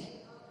handy?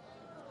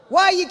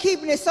 Why are you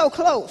keeping it so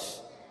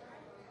close?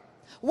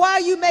 Why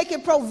are you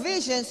making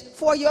provisions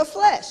for your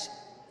flesh?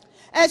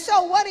 And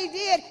so what he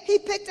did, he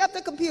picked up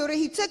the computer,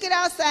 he took it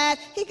outside,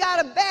 he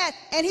got a bat,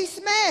 and he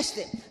smashed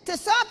it. To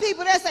some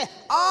people, they say,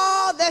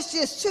 oh, that's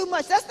just too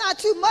much. That's not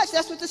too much.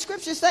 That's what the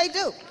scriptures say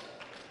do.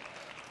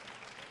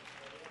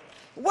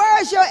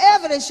 Where's your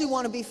evidence you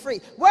want to be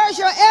free? Where's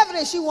your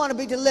evidence you want to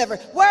be delivered?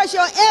 Where's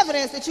your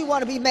evidence that you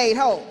want to be made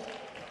whole?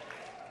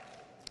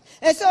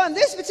 And so in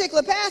this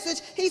particular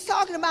passage, he's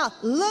talking about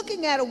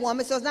looking at a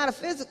woman. So it's not a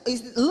physical,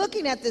 he's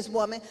looking at this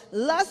woman,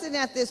 lusting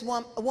at this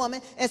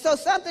woman. And so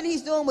something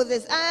he's doing with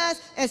his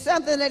eyes and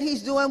something that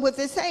he's doing with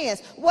his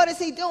hands. What is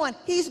he doing?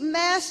 He's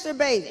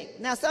masturbating.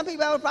 Now, some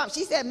people have a problem.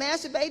 She said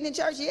masturbating in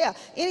church? Yeah.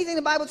 Anything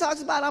the Bible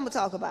talks about, I'm going to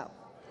talk about.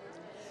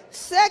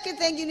 Second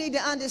thing you need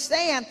to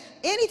understand,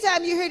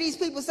 anytime you hear these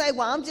people say,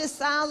 well, I'm just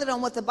silent on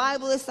what the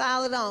Bible is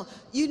silent on,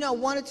 you know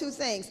one or two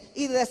things.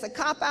 Either that's a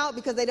cop-out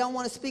because they don't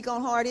want to speak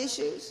on hard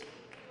issues,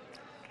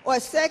 or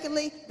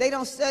secondly, they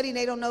don't study and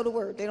they don't know the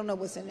word. They don't know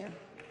what's in there.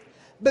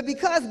 But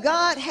because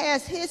God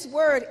has his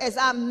word as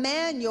our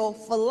manual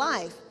for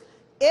life,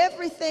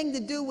 everything to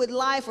do with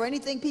life or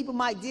anything people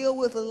might deal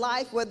with in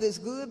life, whether it's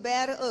good,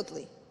 bad, or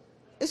ugly,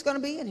 it's going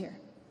to be in here.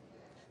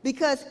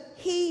 Because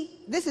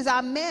this is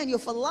our manual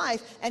for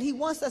life, and he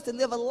wants us to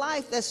live a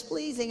life that's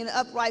pleasing and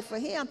upright for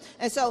him,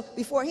 and so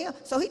before him.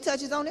 So he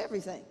touches on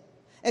everything.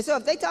 And so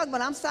if they talk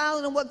about I'm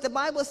silent on what the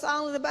Bible is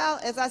silent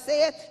about, as I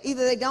said,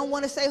 either they don't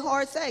want to say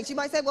hard things. You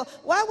might say, well,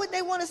 why would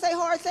they want to say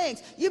hard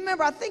things? You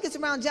remember, I think it's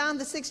around John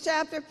the 6th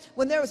chapter,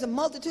 when there was a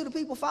multitude of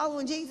people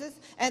following Jesus,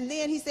 and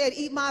then he said,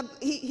 eat my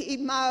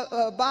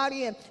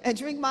body and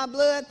drink my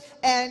blood.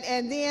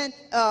 And then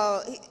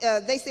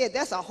they said,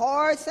 that's a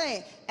hard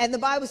saying. And the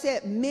Bible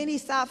said many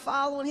stopped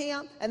following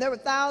him, and there were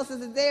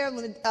thousands there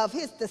of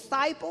his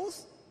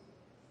disciples,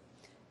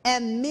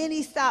 and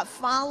many stopped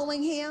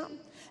following him.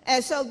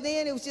 And so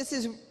then it was just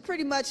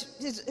pretty much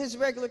his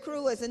regular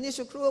crew, his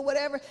initial crew or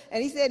whatever.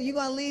 And he said, "You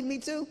going to leave me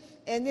too?"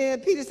 And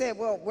then Peter said,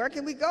 "Well, where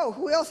can we go?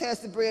 Who else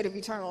has the bread of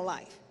eternal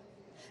life?"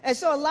 And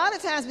so a lot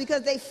of times,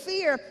 because they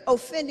fear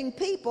offending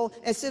people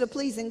instead of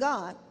pleasing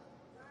God,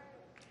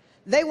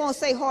 they won't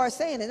say hard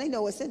saying, and they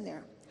know what's in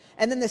there.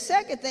 And then the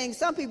second thing,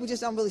 some people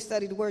just don't really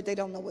study the word. They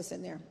don't know what's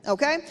in there.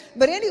 Okay?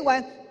 But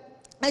anyway,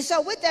 and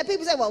so with that,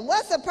 people say, well,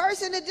 what's a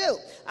person to do?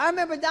 I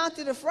remember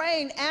Dr.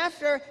 Dufresne,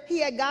 after he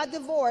had got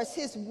divorced,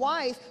 his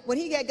wife, when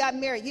he had got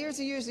married years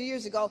and years and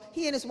years ago,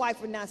 he and his wife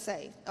were not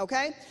saved,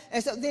 okay?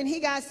 And so then he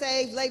got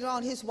saved. Later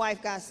on, his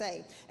wife got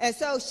saved. And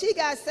so she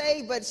got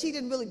saved, but she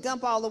didn't really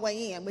dump all the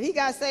way in. When he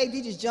got saved,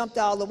 he just jumped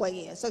all the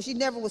way in. So she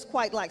never was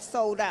quite like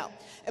sold out,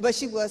 but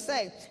she was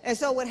saved. And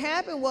so what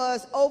happened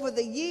was, over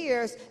the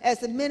years, as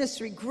the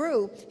ministry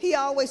grew, he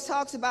always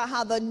talks about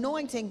how the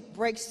anointing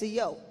breaks the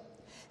yoke.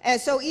 And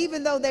so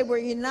even though they were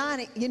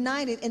united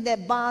in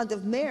that bond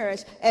of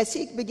marriage, as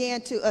he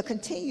began to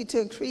continue to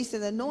increase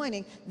in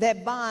anointing,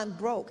 that bond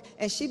broke.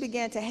 And she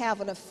began to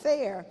have an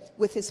affair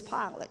with his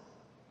pilot.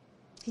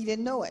 He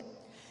didn't know it.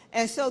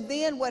 And so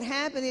then what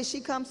happened is,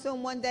 she comes to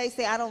him one day,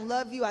 say, "I don't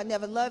love you, I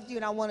never loved you,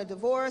 and I want a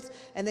divorce."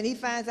 And then he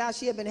finds out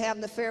she had been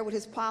having an affair with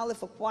his pilot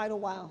for quite a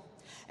while.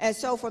 And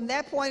so from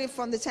that point,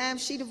 from the time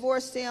she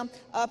divorced him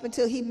up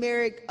until he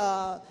married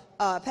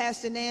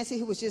Pastor Nancy,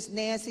 who was just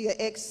Nancy,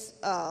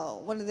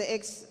 one of the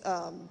ex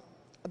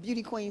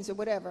beauty queens or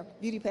whatever,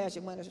 beauty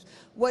pageant winners.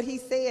 What he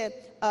said,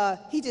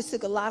 he just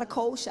took a lot of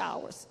cold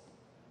showers.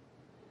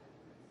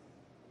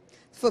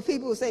 For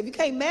people who say, if you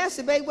can't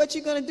masturbate, what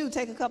you going to do?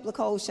 Take a couple of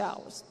cold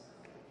showers.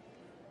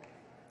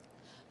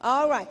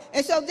 All right.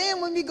 And so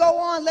then when we go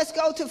on, let's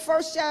go to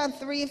 1 John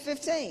 3 and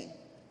 15.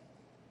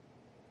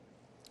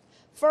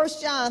 1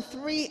 John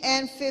 3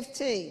 and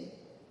 15.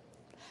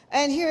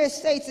 And here it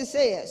states, it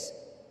says,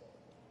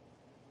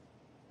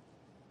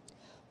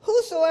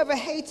 "Whosoever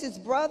hates his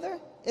brother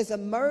is a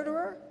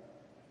murderer."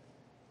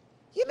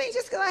 You mean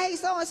just because I hate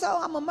so-and-so,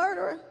 I'm a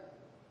murderer?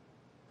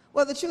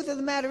 Well, the truth of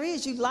the matter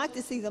is, you'd like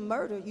to see them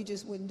murder, you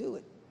just wouldn't do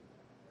it.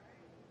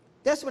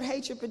 That's what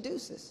hatred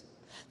produces.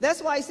 That's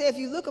why he said, if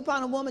you look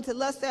upon a woman to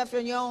lust after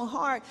in your own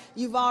heart,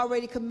 you've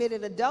already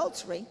committed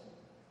adultery,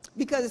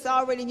 because it's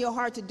already in your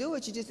heart to do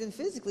it. You just didn't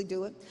physically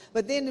do it.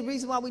 But then the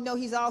reason why we know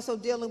he's also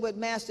dealing with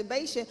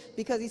masturbation,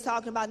 because he's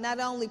talking about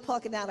not only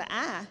plucking out an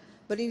eye,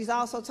 but he's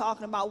also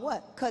talking about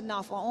what? Cutting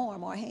off an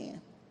arm or a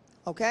hand.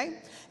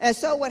 Okay? And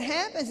so what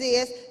happens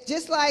is,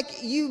 just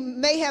like you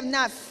may have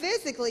not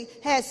physically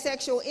had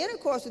sexual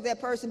intercourse with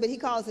that person, but he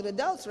calls it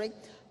adultery,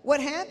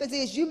 what happens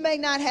is, you may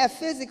not have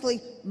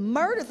physically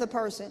murdered the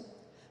person,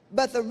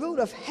 but the root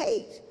of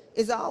hate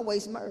is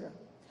always murder.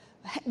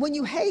 When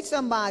you hate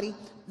somebody,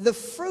 the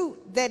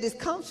fruit that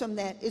comes from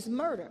that is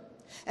murder.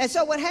 And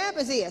so what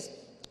happens is,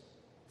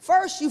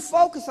 first you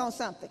focus on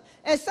something.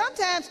 And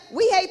sometimes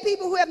we hate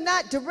people who have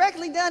not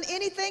directly done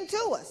anything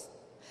to us.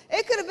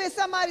 It could have been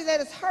somebody that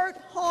has hurt,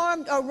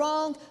 harmed, or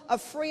wronged a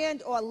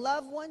friend or a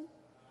loved one,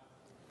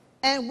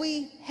 and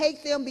we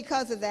hate them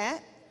because of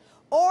that.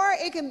 Or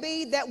it can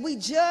be that we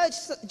judge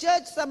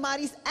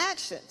somebody's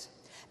actions.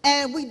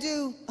 And we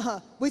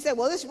say,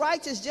 well, this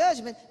righteous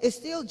judgment is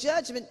still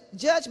judgment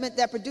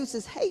that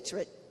produces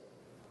hatred.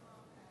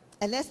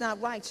 And that's not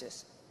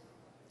righteous.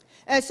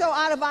 And so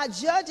out of our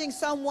judging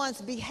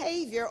someone's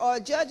behavior or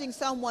judging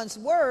someone's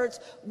words,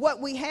 what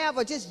we have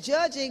are just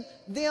judging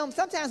them.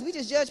 Sometimes we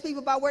just judge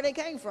people by where they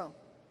came from.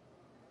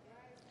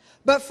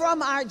 But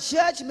from our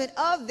judgment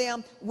of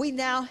them, we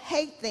now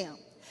hate them.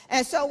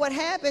 And so what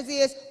happens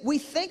is, we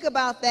think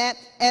about that,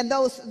 and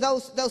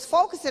those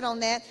focusing on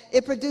that,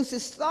 it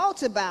produces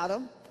thoughts about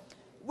them,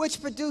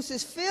 which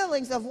produces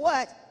feelings of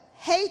what?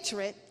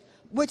 Hatred,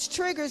 which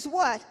triggers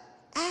what?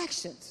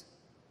 Actions.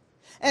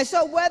 And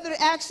so whether it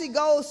actually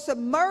goes to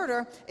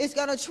murder, it's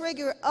going to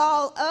trigger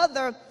all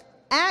other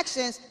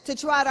actions to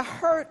try to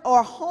hurt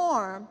or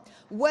harm,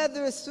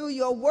 whether it's through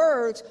your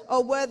words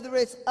or whether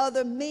it's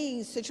other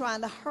means to try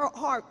to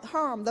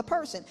harm the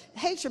person.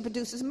 Hatred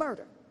produces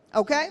murder.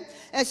 Okay?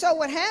 And so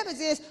what happens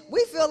is,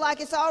 we feel like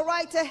it's all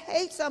right to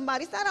hate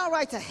somebody. It's not all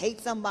right to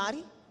hate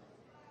somebody.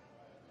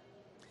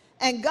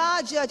 And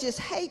God judges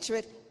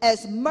hatred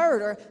as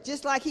murder,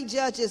 just like he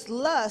judges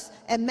lust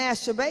and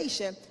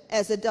masturbation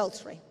as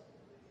adultery.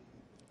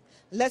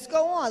 Let's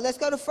go on. Let's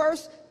go to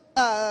still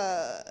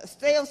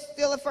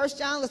at 1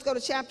 John. Let's go to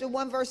chapter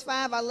 1, verse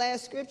 5, our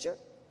last scripture.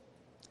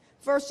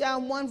 1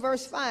 John 1,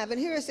 verse 5. And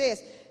here it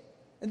says,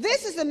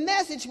 "This is the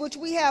message which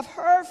we have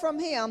heard from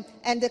him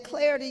and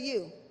declare to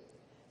you,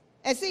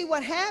 And see,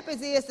 what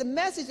happens is the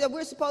message that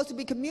we're supposed to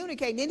be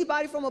communicating,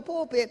 anybody from a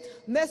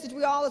pulpit, message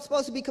we all are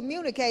supposed to be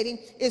communicating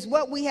is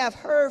what we have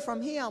heard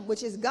from him,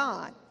 which is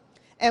God.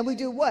 And we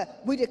do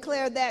what? We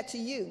declare that to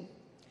you.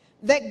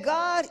 That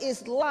God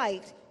is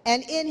light,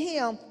 and in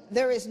him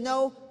there is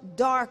no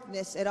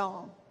darkness at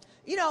all.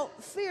 You know,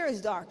 fear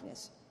is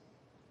darkness.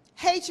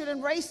 Hatred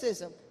and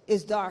racism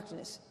is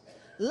darkness.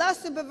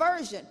 Lust and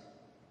perversion,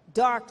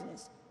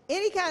 darkness.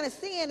 Any kind of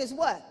sin is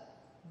what?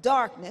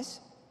 Darkness.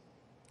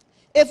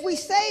 If we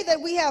say that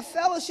we have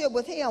fellowship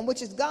with him,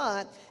 which is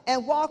God,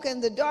 and walk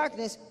in the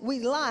darkness, we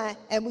lie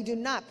and we do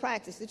not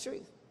practice the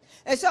truth.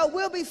 And so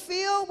we'll be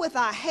filled with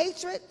our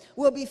hatred,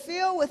 we'll be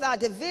filled with our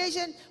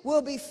division,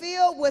 we'll be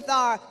filled with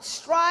our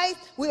strife,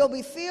 we'll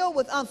be filled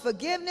with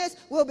unforgiveness,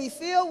 we'll be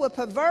filled with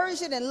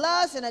perversion and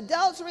lust and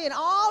adultery and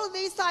all of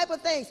these type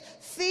of things.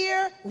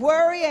 Fear,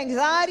 worry,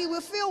 anxiety,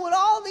 we're filled with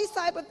all these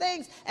type of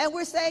things. And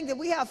we're saying that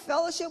we have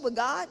fellowship with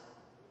God.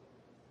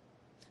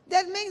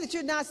 Doesn't mean that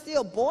you're not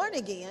still born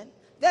again.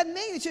 Doesn't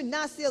mean that you're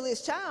not still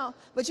his child,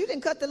 but you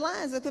didn't cut the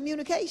lines of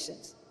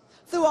communications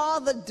through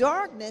all the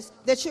darkness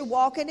that you're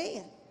walking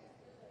in.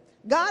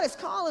 God is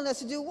calling us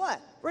to do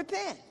what?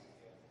 Repent.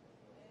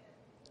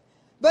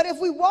 But if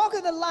we walk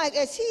in the light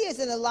as he is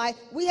in the light,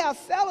 we have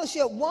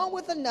fellowship one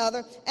with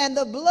another, and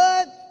the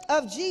blood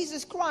of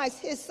Jesus Christ,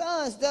 his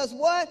son, does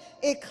what?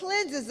 It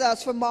cleanses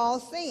us from all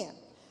sin.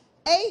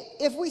 8,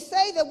 if we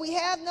say that we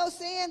have no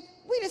sin,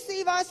 we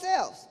deceive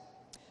ourselves,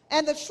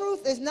 and the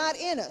truth is not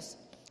in us.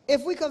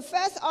 If we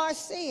confess our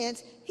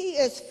sins, he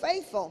is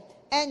faithful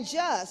and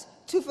just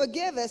to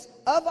forgive us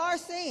of our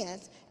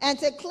sins and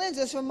to cleanse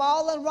us from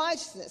all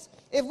unrighteousness.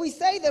 If we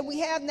say that we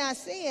have not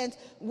sinned,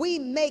 we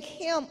make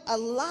him a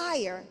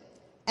liar,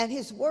 and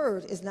his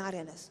word is not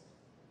in us.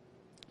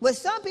 What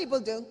some people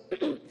do,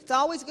 it's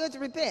always good to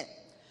repent.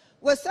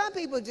 What some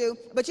people do,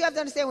 but you have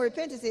to understand what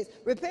repentance is.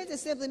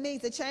 Repentance simply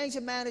means to change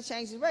your mind, to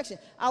change direction.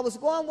 I was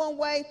going one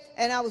way,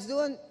 and I was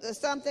doing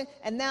something,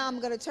 and now I'm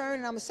going to turn,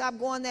 and I'm going to stop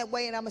going that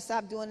way, and I'm going to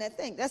stop doing that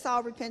thing. That's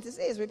all repentance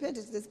is.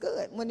 Repentance is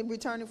good. When we're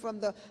turning from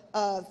the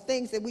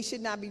things that we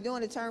should not be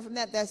doing to turn from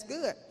that, that's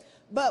good.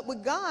 But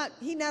with God,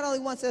 he not only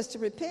wants us to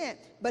repent,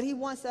 but he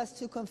wants us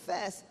to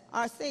confess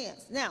our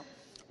sins. Now,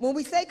 when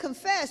we say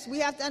confess, we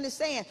have to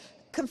understand,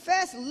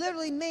 confess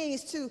literally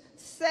means to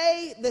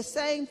say the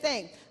same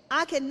thing.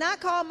 I cannot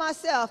call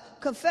myself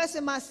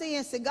confessing my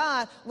sins to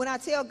God when I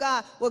tell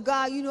God, well,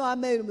 God, you know I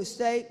made a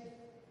mistake.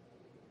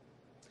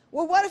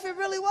 Well, what if it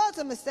really was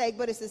a mistake,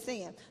 but it's a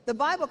sin? The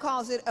Bible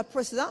calls it a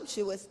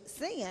presumptuous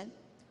sin,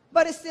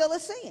 but it's still a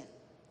sin.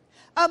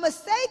 A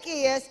mistake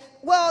is,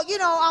 well, you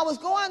know, I was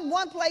going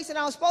one place and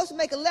I was supposed to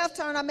make a left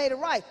turn, I made a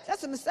right.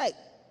 That's a mistake.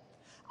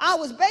 I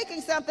was baking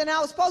something, I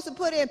was supposed to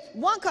put in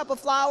 1 cup of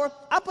flour,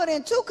 I put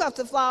in 2 cups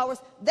of flour.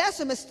 That's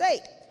a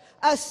mistake.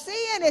 A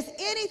sin is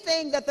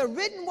anything that the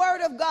written word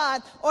of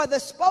God or the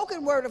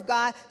spoken word of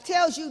God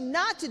tells you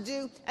not to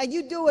do, and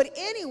you do it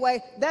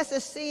anyway. That's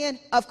a sin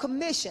of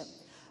commission.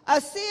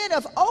 A sin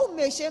of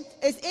omission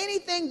is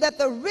anything that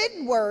the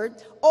written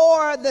word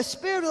or the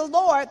Spirit of the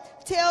Lord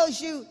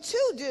tells you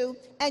to do,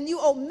 and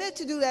you omit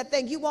to do that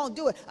thing. You won't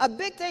do it. A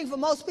big thing for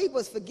most people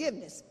is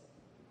forgiveness.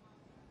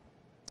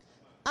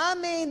 I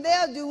mean,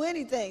 they'll do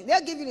anything.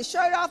 They'll give you the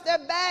shirt off their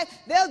back.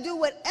 They'll do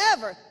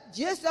whatever.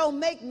 Just don't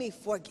make me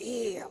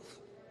forgive.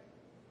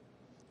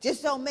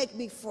 Just don't make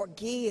me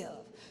forgive.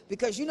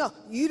 Because, you know,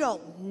 you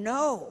don't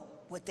know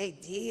what they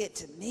did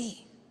to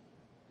me.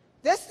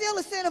 That's still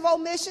a sin of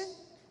omission.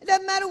 It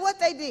doesn't matter what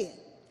they did.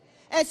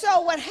 And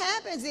so what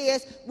happens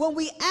is when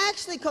we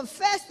actually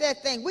confess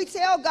that thing, we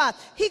tell God,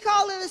 he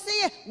called it a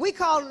sin, we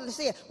call it a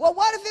sin. Well,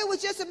 what if it was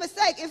just a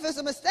mistake? If it's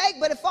a mistake,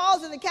 but it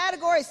falls in the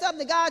category of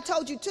something that God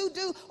told you to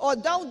do or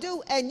don't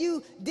do, and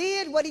you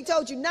did what he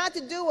told you not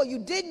to do, or you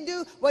didn't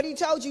do what he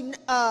told you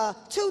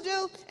to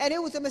do, and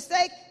it was a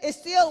mistake, it's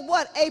still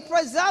what? A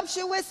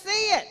presumptuous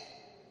sin.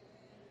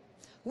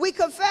 We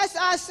confess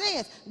our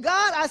sins.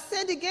 God, I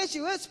sinned against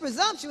you. It's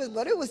presumptuous,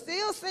 but it was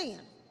still sin.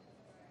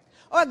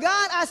 Or,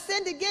 God, I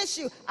sinned against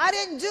you. I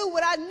didn't do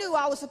what I knew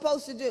I was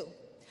supposed to do.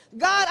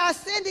 God, I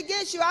sinned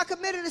against you. I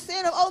committed a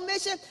sin of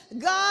omission.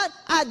 God,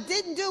 I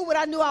didn't do what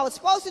I knew I was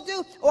supposed to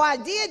do, or I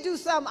did do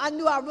something I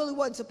knew I really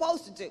wasn't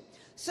supposed to do.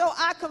 So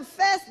I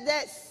confess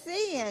that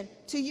sin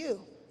to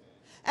you.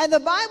 And the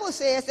Bible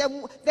says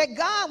that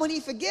God, when he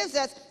forgives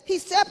us, he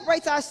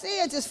separates our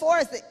sins as far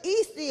as the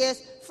east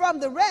is from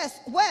the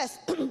west,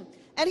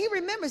 and he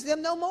remembers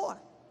them no more.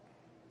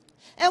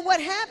 And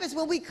what happens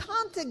when we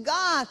come to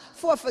God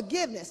for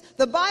forgiveness?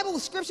 The Bible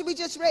scripture we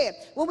just read,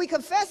 when we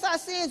confess our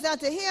sins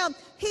unto him,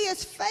 he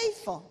is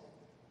faithful.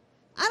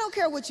 I don't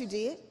care what you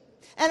did.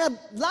 And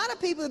a lot of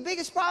people, the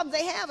biggest problem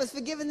they have is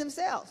forgiving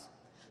themselves.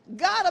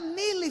 God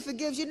immediately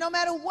forgives you no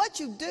matter what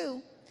you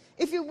do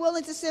if you're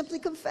willing to simply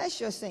confess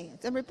your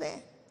sins and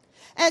repent.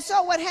 And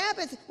so what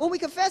happens when we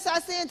confess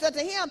our sins unto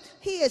him,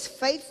 he is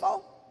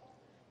faithful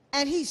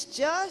and he's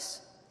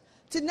just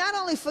to not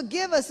only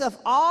forgive us of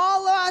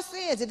all of our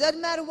sins, it doesn't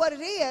matter what it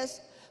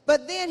is,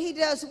 but then he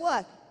does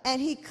what?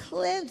 And he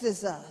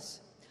cleanses us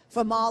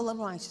from all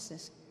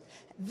unrighteousness.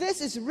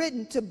 This is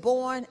written to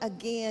born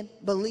again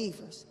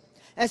believers.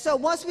 And so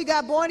once we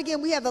got born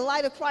again, we have the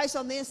light of Christ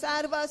on the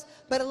inside of us.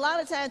 But a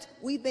lot of times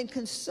we've been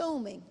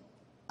consuming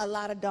a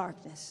lot of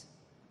darkness.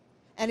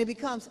 And it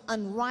becomes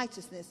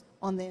unrighteousness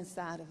on the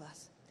inside of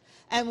us.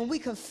 And when we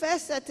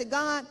confess that to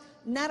God,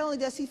 not only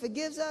does he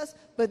forgive us,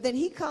 but then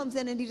he comes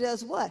in and he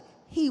does what?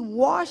 He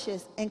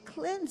washes and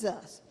cleanses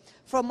us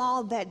from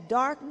all that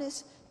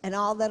darkness and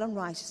all that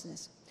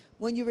unrighteousness.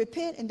 When you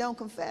repent and don't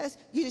confess,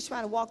 you're just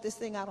trying to walk this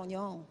thing out on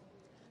your own.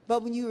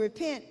 But when you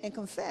repent and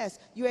confess,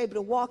 you're able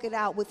to walk it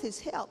out with his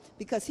help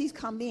because he's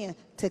come in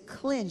to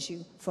cleanse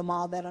you from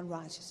all that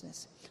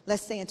unrighteousness.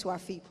 Let's stand to our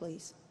feet,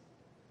 please.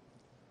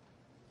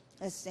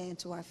 Let's stand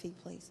to our feet,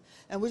 please.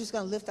 And we're just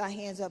going to lift our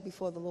hands up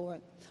before the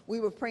Lord. We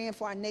were praying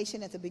for our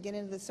nation at the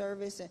beginning of the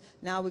service, and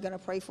now we're going to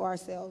pray for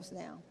ourselves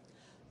now.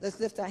 Let's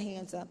lift our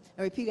hands up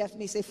and repeat after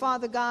me. Say,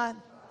 Father God,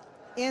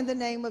 in the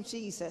name of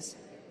Jesus,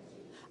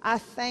 I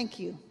thank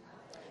you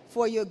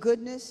for your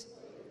goodness,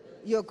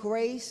 your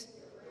grace,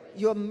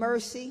 your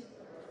mercy,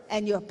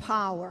 and your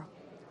power.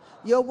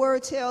 Your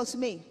word tells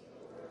me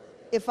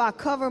if I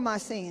cover my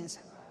sins,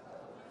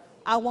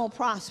 I won't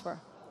prosper.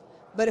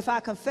 But if I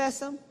confess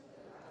them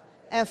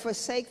and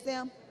forsake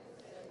them,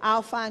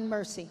 I'll find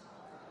mercy.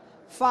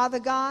 Father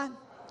God,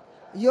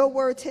 your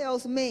word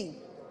tells me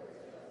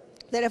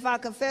that if I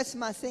confess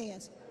my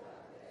sins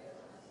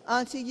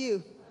unto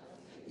you,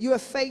 you are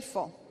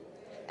faithful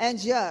and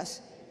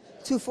just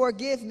to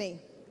forgive me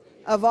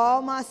of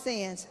all my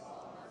sins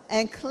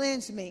and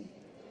cleanse me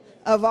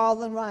of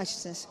all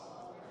unrighteousness.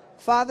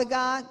 Father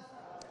God,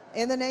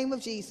 in the name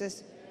of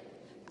Jesus,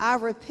 I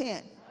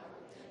repent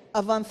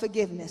of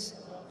unforgiveness.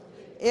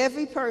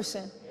 Every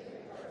person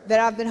that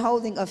I've been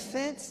holding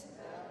offense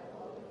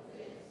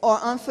or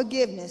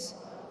unforgiveness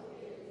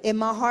in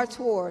my heart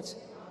towards,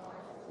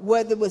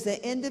 whether it was an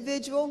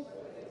individual,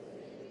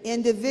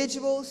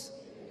 individuals,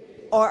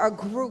 or a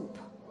group,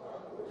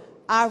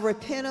 I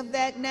repent of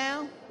that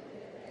now,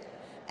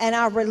 and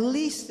I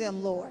release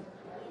them, Lord.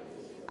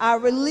 I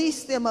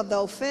release them of the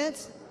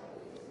offense.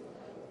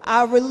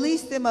 I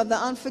release them of the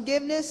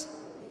unforgiveness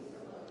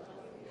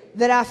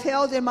that I've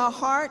held in my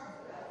heart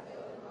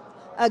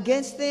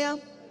against them,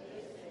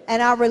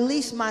 and I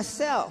release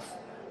myself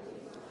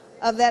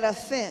of that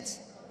offense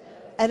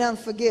and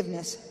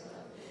unforgiveness.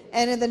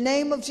 And in the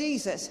name of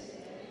Jesus,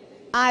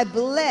 I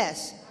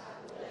bless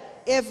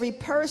every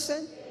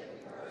person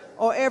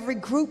or every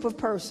group of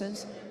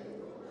persons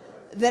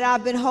that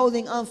I've been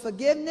holding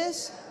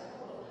unforgiveness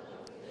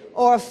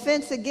or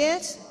offense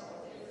against.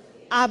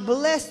 I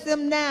bless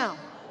them now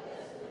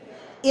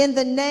in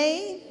the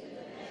name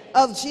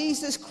of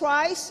Jesus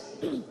Christ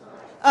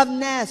of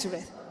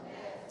Nazareth.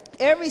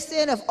 Every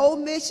sin of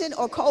omission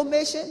or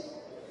commission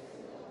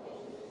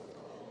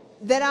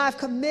that I've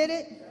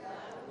committed,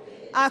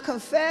 I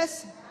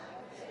confess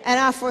and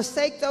I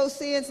forsake those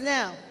sins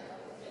now.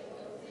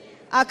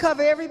 I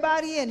cover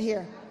everybody in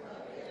here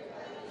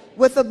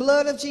with the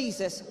blood of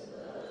Jesus.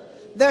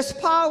 There's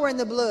power in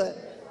the blood.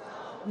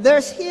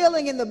 There's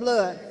healing in the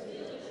blood.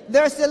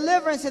 There's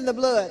deliverance in the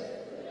blood.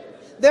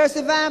 There's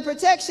divine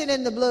protection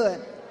in the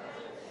blood.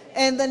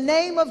 In the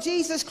name of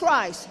Jesus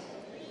Christ,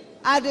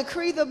 I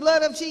decree the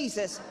blood of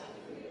Jesus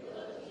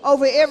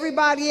over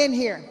everybody in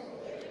here.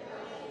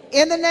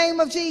 In the name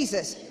of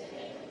Jesus,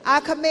 I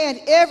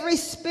command every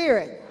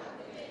spirit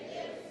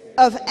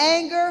of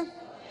anger,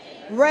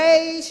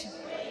 rage,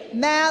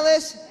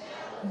 malice,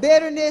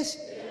 bitterness,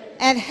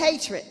 and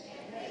hatred.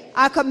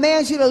 I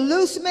command you to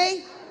loose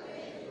me.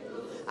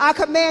 I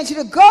command you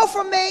to go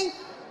from me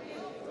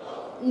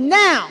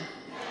now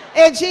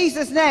in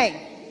Jesus' name.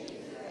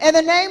 In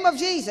the name of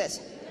Jesus,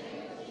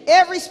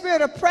 every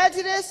spirit of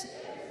prejudice,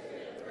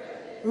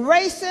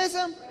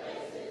 racism,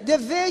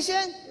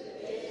 division,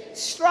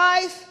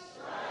 strife,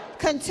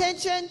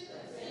 contention,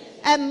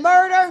 and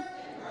murder,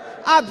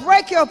 I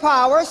break your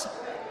powers.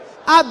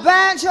 I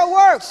bind your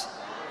works.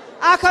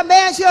 I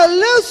command you to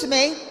loose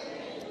me.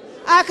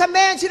 I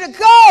command you to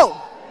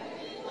go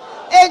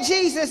in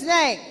Jesus'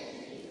 name.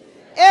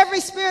 Every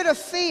spirit of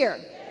fear,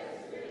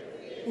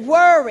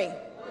 worry,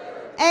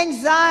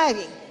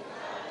 anxiety,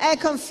 and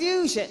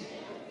confusion,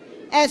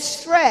 and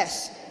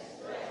stress,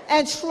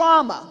 and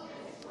trauma,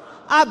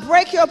 I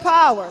break your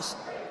powers.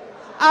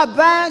 I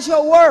bind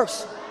your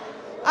works.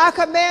 I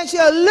command you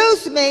to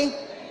loose me,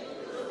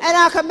 and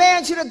I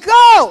command you to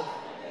go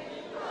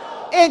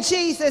in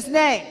Jesus'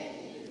 name.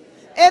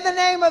 In the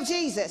name of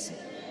Jesus,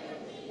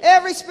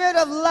 every spirit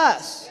of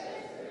lust,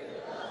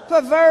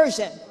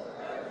 perversion,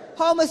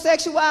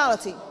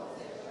 homosexuality,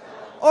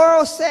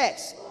 oral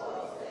sex,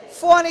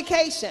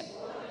 fornication,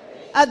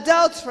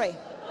 adultery,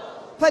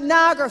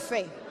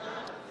 pornography,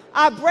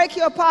 I break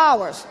your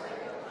powers.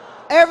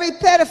 Every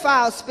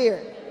pedophile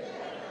spirit,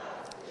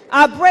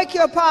 I break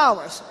your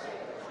powers.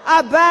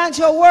 I bind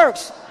your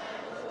works.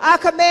 I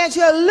command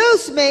you to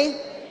loose me.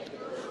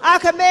 I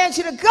command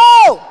you to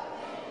go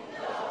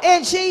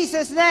in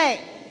Jesus' name.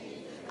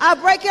 I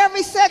break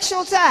every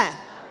sexual tie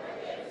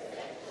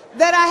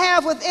that I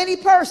have with any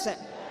person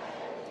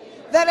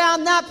that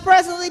I'm not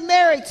presently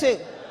married to.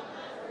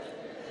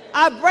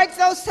 I break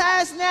those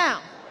ties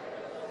now.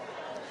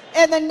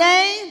 In the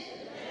name,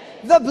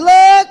 the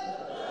blood,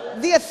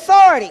 the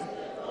authority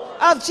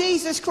of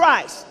Jesus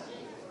Christ.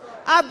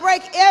 I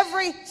break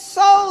every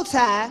soul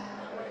tie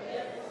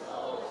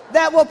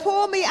that will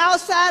pull me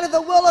outside of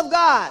the will of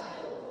God.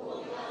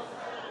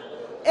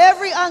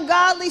 Every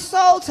ungodly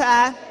soul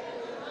tie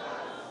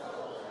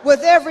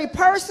with every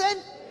person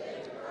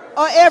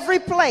or every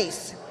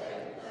place.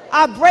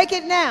 I break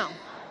it now.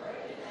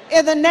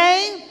 In the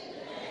name,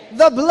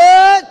 the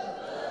blood,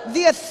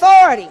 the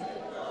authority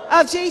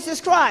of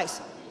Jesus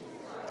Christ.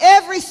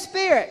 Every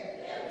spirit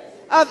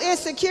of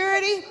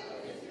insecurity,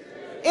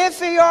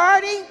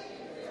 inferiority,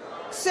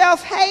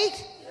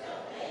 self-hate,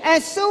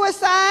 and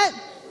suicide,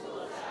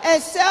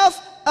 and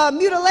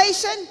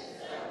self-mutilation,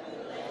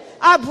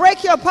 I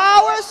break your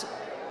powers.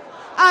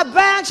 I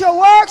bind your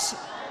works.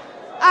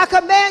 I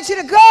command you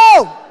to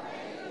go.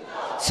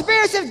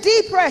 Spirits of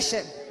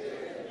depression,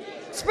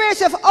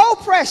 spirits of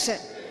oppression,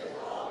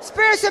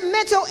 spirits of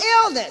mental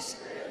illness,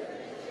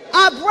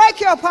 I break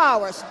your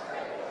powers.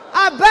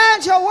 I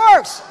bind your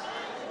works.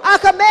 I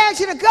command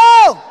you to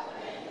go.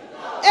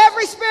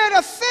 Every spirit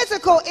of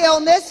physical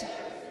illness,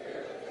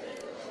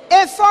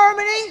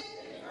 infirmity,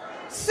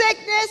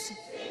 sickness,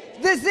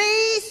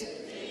 disease,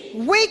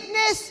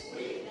 weakness,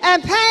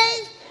 and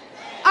pain,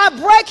 I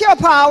break your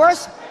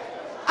powers.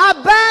 I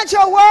bind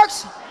your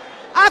works.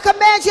 I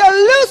command you to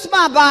loose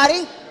my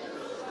body.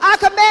 I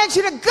command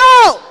you to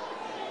go.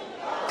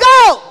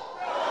 Go.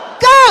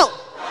 Go.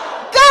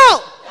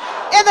 Go.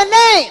 In the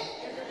name,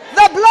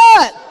 the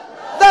blood,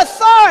 the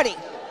authority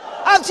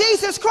of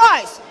Jesus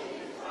Christ.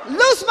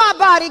 Loose my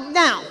body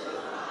now.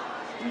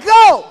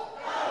 Go.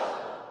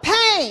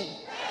 Pain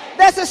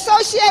that's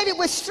associated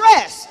with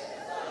stress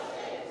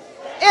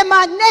in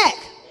my neck,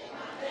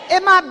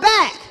 in my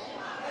back,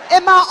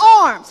 in my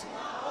arms,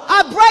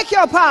 I break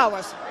your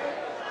powers.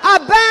 I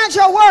bind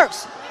your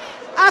works.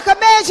 I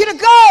command you to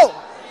go.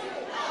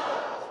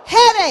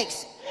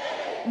 Headaches,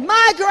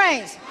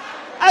 migraines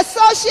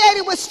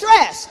associated with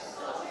stress,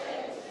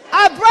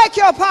 I break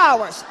your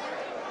powers.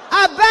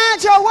 I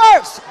bind your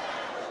works.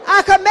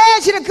 I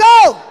command you to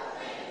go.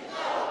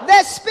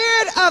 That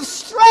spirit of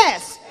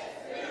stress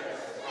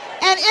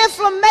and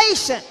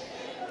inflammation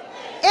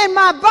in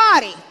my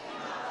body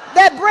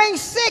that brings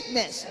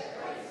sickness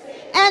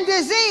and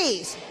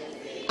disease,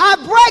 I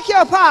break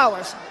your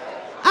powers.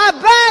 I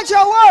bind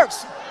your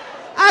works.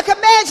 I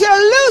command you to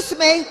loose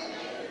me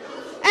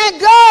and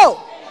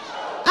go.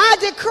 I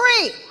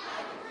decree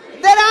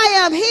that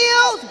I am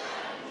healed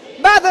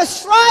by the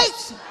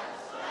stripes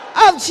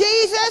of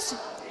Jesus.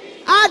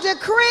 I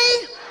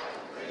decree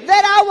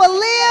that I will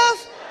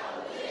live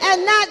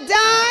and not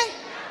die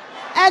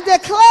and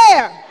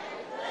declare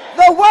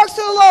the works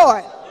of the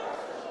Lord.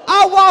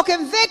 I walk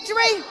in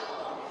victory.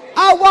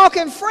 I walk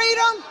in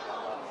freedom.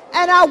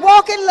 And I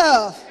walk in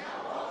love.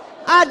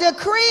 I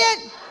decree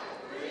it.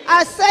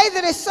 I say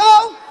that it's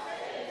so.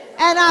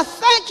 And I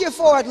thank you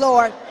for it,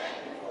 Lord.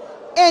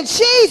 In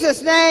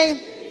Jesus' name,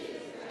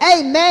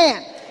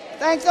 amen.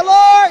 Thank the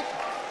Lord.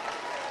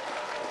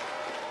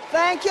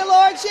 Thank you,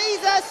 Lord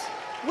Jesus.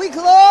 We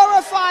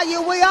glorify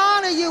you. We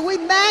honor you. We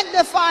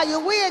magnify you.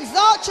 We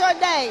exalt your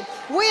name.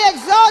 We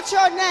exalt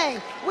your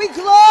name. We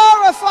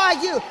glorify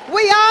you.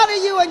 We honor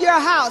you in your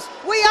house.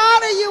 We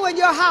honor you in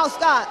your house,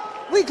 God.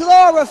 We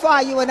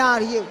glorify you and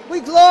honor you.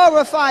 We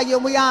glorify you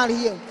and we honor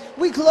you.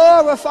 We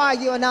glorify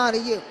you and honor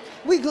you.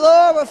 We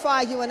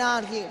glorify you and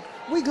honor you.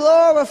 We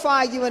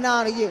glorify you and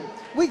honor you.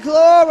 We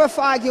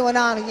glorify you and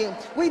honor you.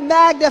 We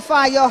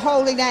magnify your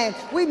holy name.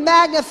 We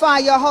magnify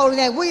your holy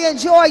name. We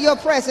enjoy your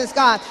presence,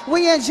 God.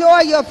 We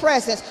enjoy your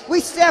presence. We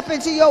step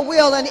into your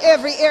will in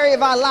every area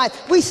of our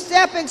life. We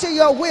step into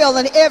your will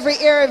in every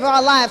area of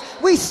our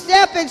life. We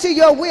step into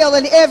your will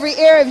in every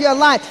area of your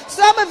life.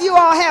 Some of you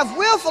all have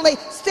willfully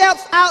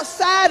steps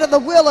outside of the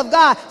will of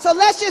God. So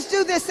let's just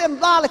do this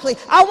symbolically.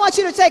 I want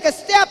you to take a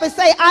step and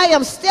say, I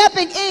am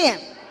stepping in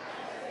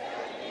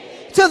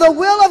to the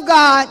will of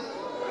God.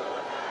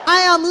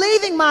 I am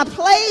leaving my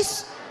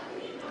place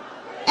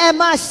and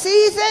my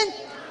season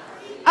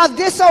of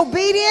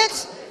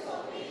disobedience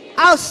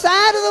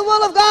outside of the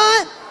will of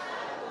God.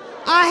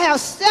 I have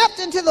stepped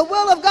into the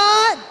will of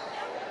God,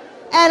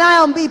 and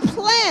I am be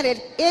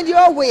planted in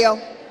your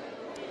will,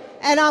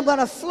 and I'm going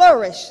to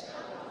flourish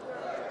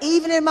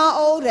even in my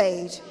old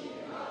age.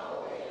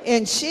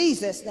 In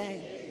Jesus'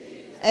 name,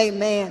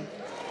 amen.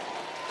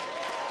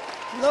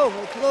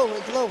 Glory,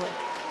 glory, glory.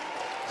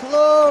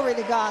 Glory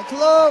to God,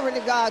 glory to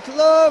God,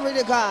 glory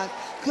to God,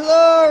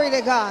 glory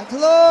to God,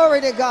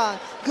 glory to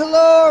God,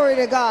 glory to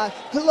God,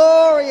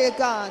 glory to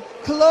God,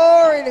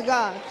 glory to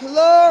God,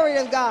 glory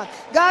to God.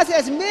 God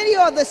says many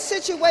are the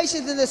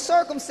situations and the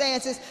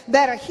circumstances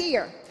that are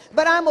here.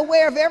 but I'm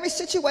aware of every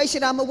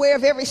situation. I'm aware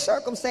of every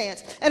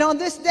circumstance. And on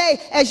this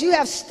day, as you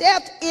have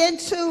stepped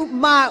into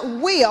my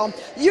will,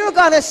 you're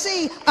going to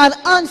see an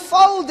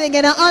unfolding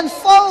and an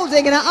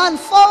unfolding and an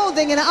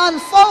unfolding and an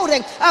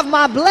unfolding of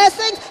my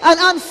blessings, an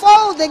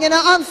unfolding and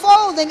an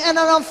unfolding and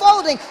an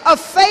unfolding of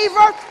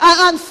favor,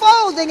 an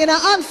unfolding and an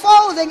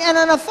unfolding and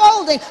an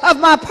unfolding of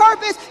my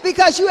purpose,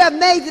 because you have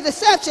made the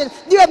deception,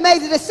 you have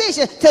made the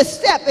decision to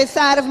step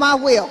inside of my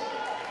will.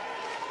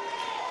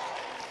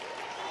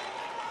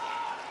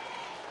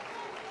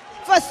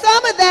 For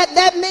some of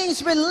that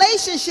means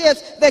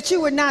relationships that you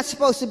were not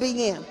supposed to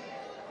be in.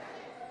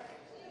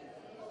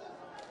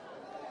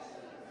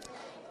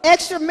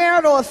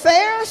 Extramarital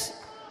affairs,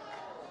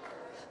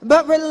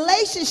 but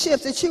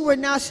relationships that you were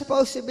not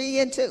supposed to be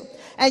into.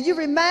 And you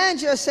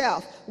remind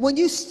yourself, when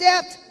you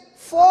stepped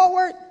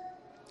forward,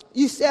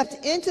 you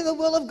stepped into the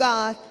will of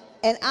God,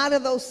 and out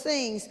of those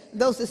things,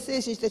 those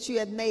decisions that you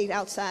had made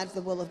outside of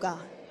the will of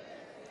God.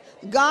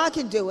 God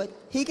can do it.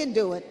 He can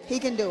do it. He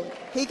can do it.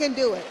 He can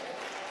do it.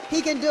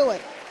 He can do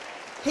it.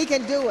 He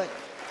can do it.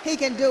 He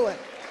can do it.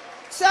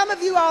 Some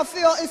of you all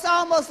feel it's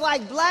almost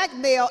like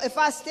blackmail. If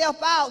I step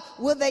out,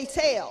 will they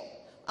tell?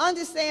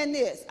 Understand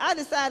this. I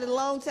decided a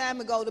long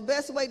time ago, the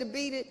best way to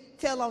beat it,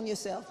 tell on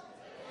yourself.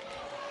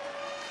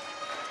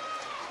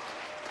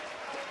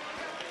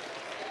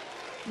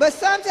 But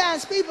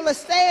sometimes people are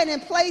staying in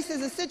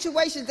places and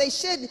situations they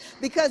shouldn't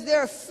because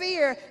they're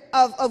fear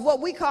of what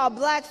we call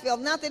blackmail.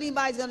 Not that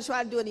anybody's going to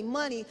try to do any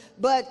money,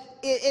 but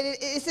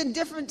it's in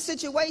different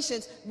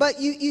situations. But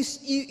you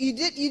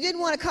didn't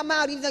want to come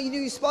out, even though you knew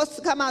you were supposed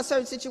to come out in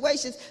certain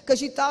situations,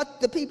 because you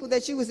thought the people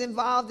that you was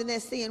involved in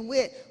that sin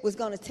with was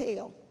going to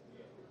tell.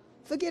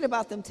 Forget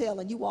about them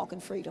telling. You walk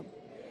in freedom.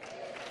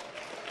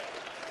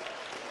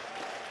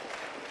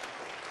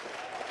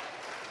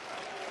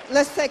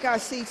 Let's take our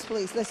seats,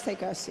 please. Let's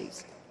take our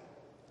seats.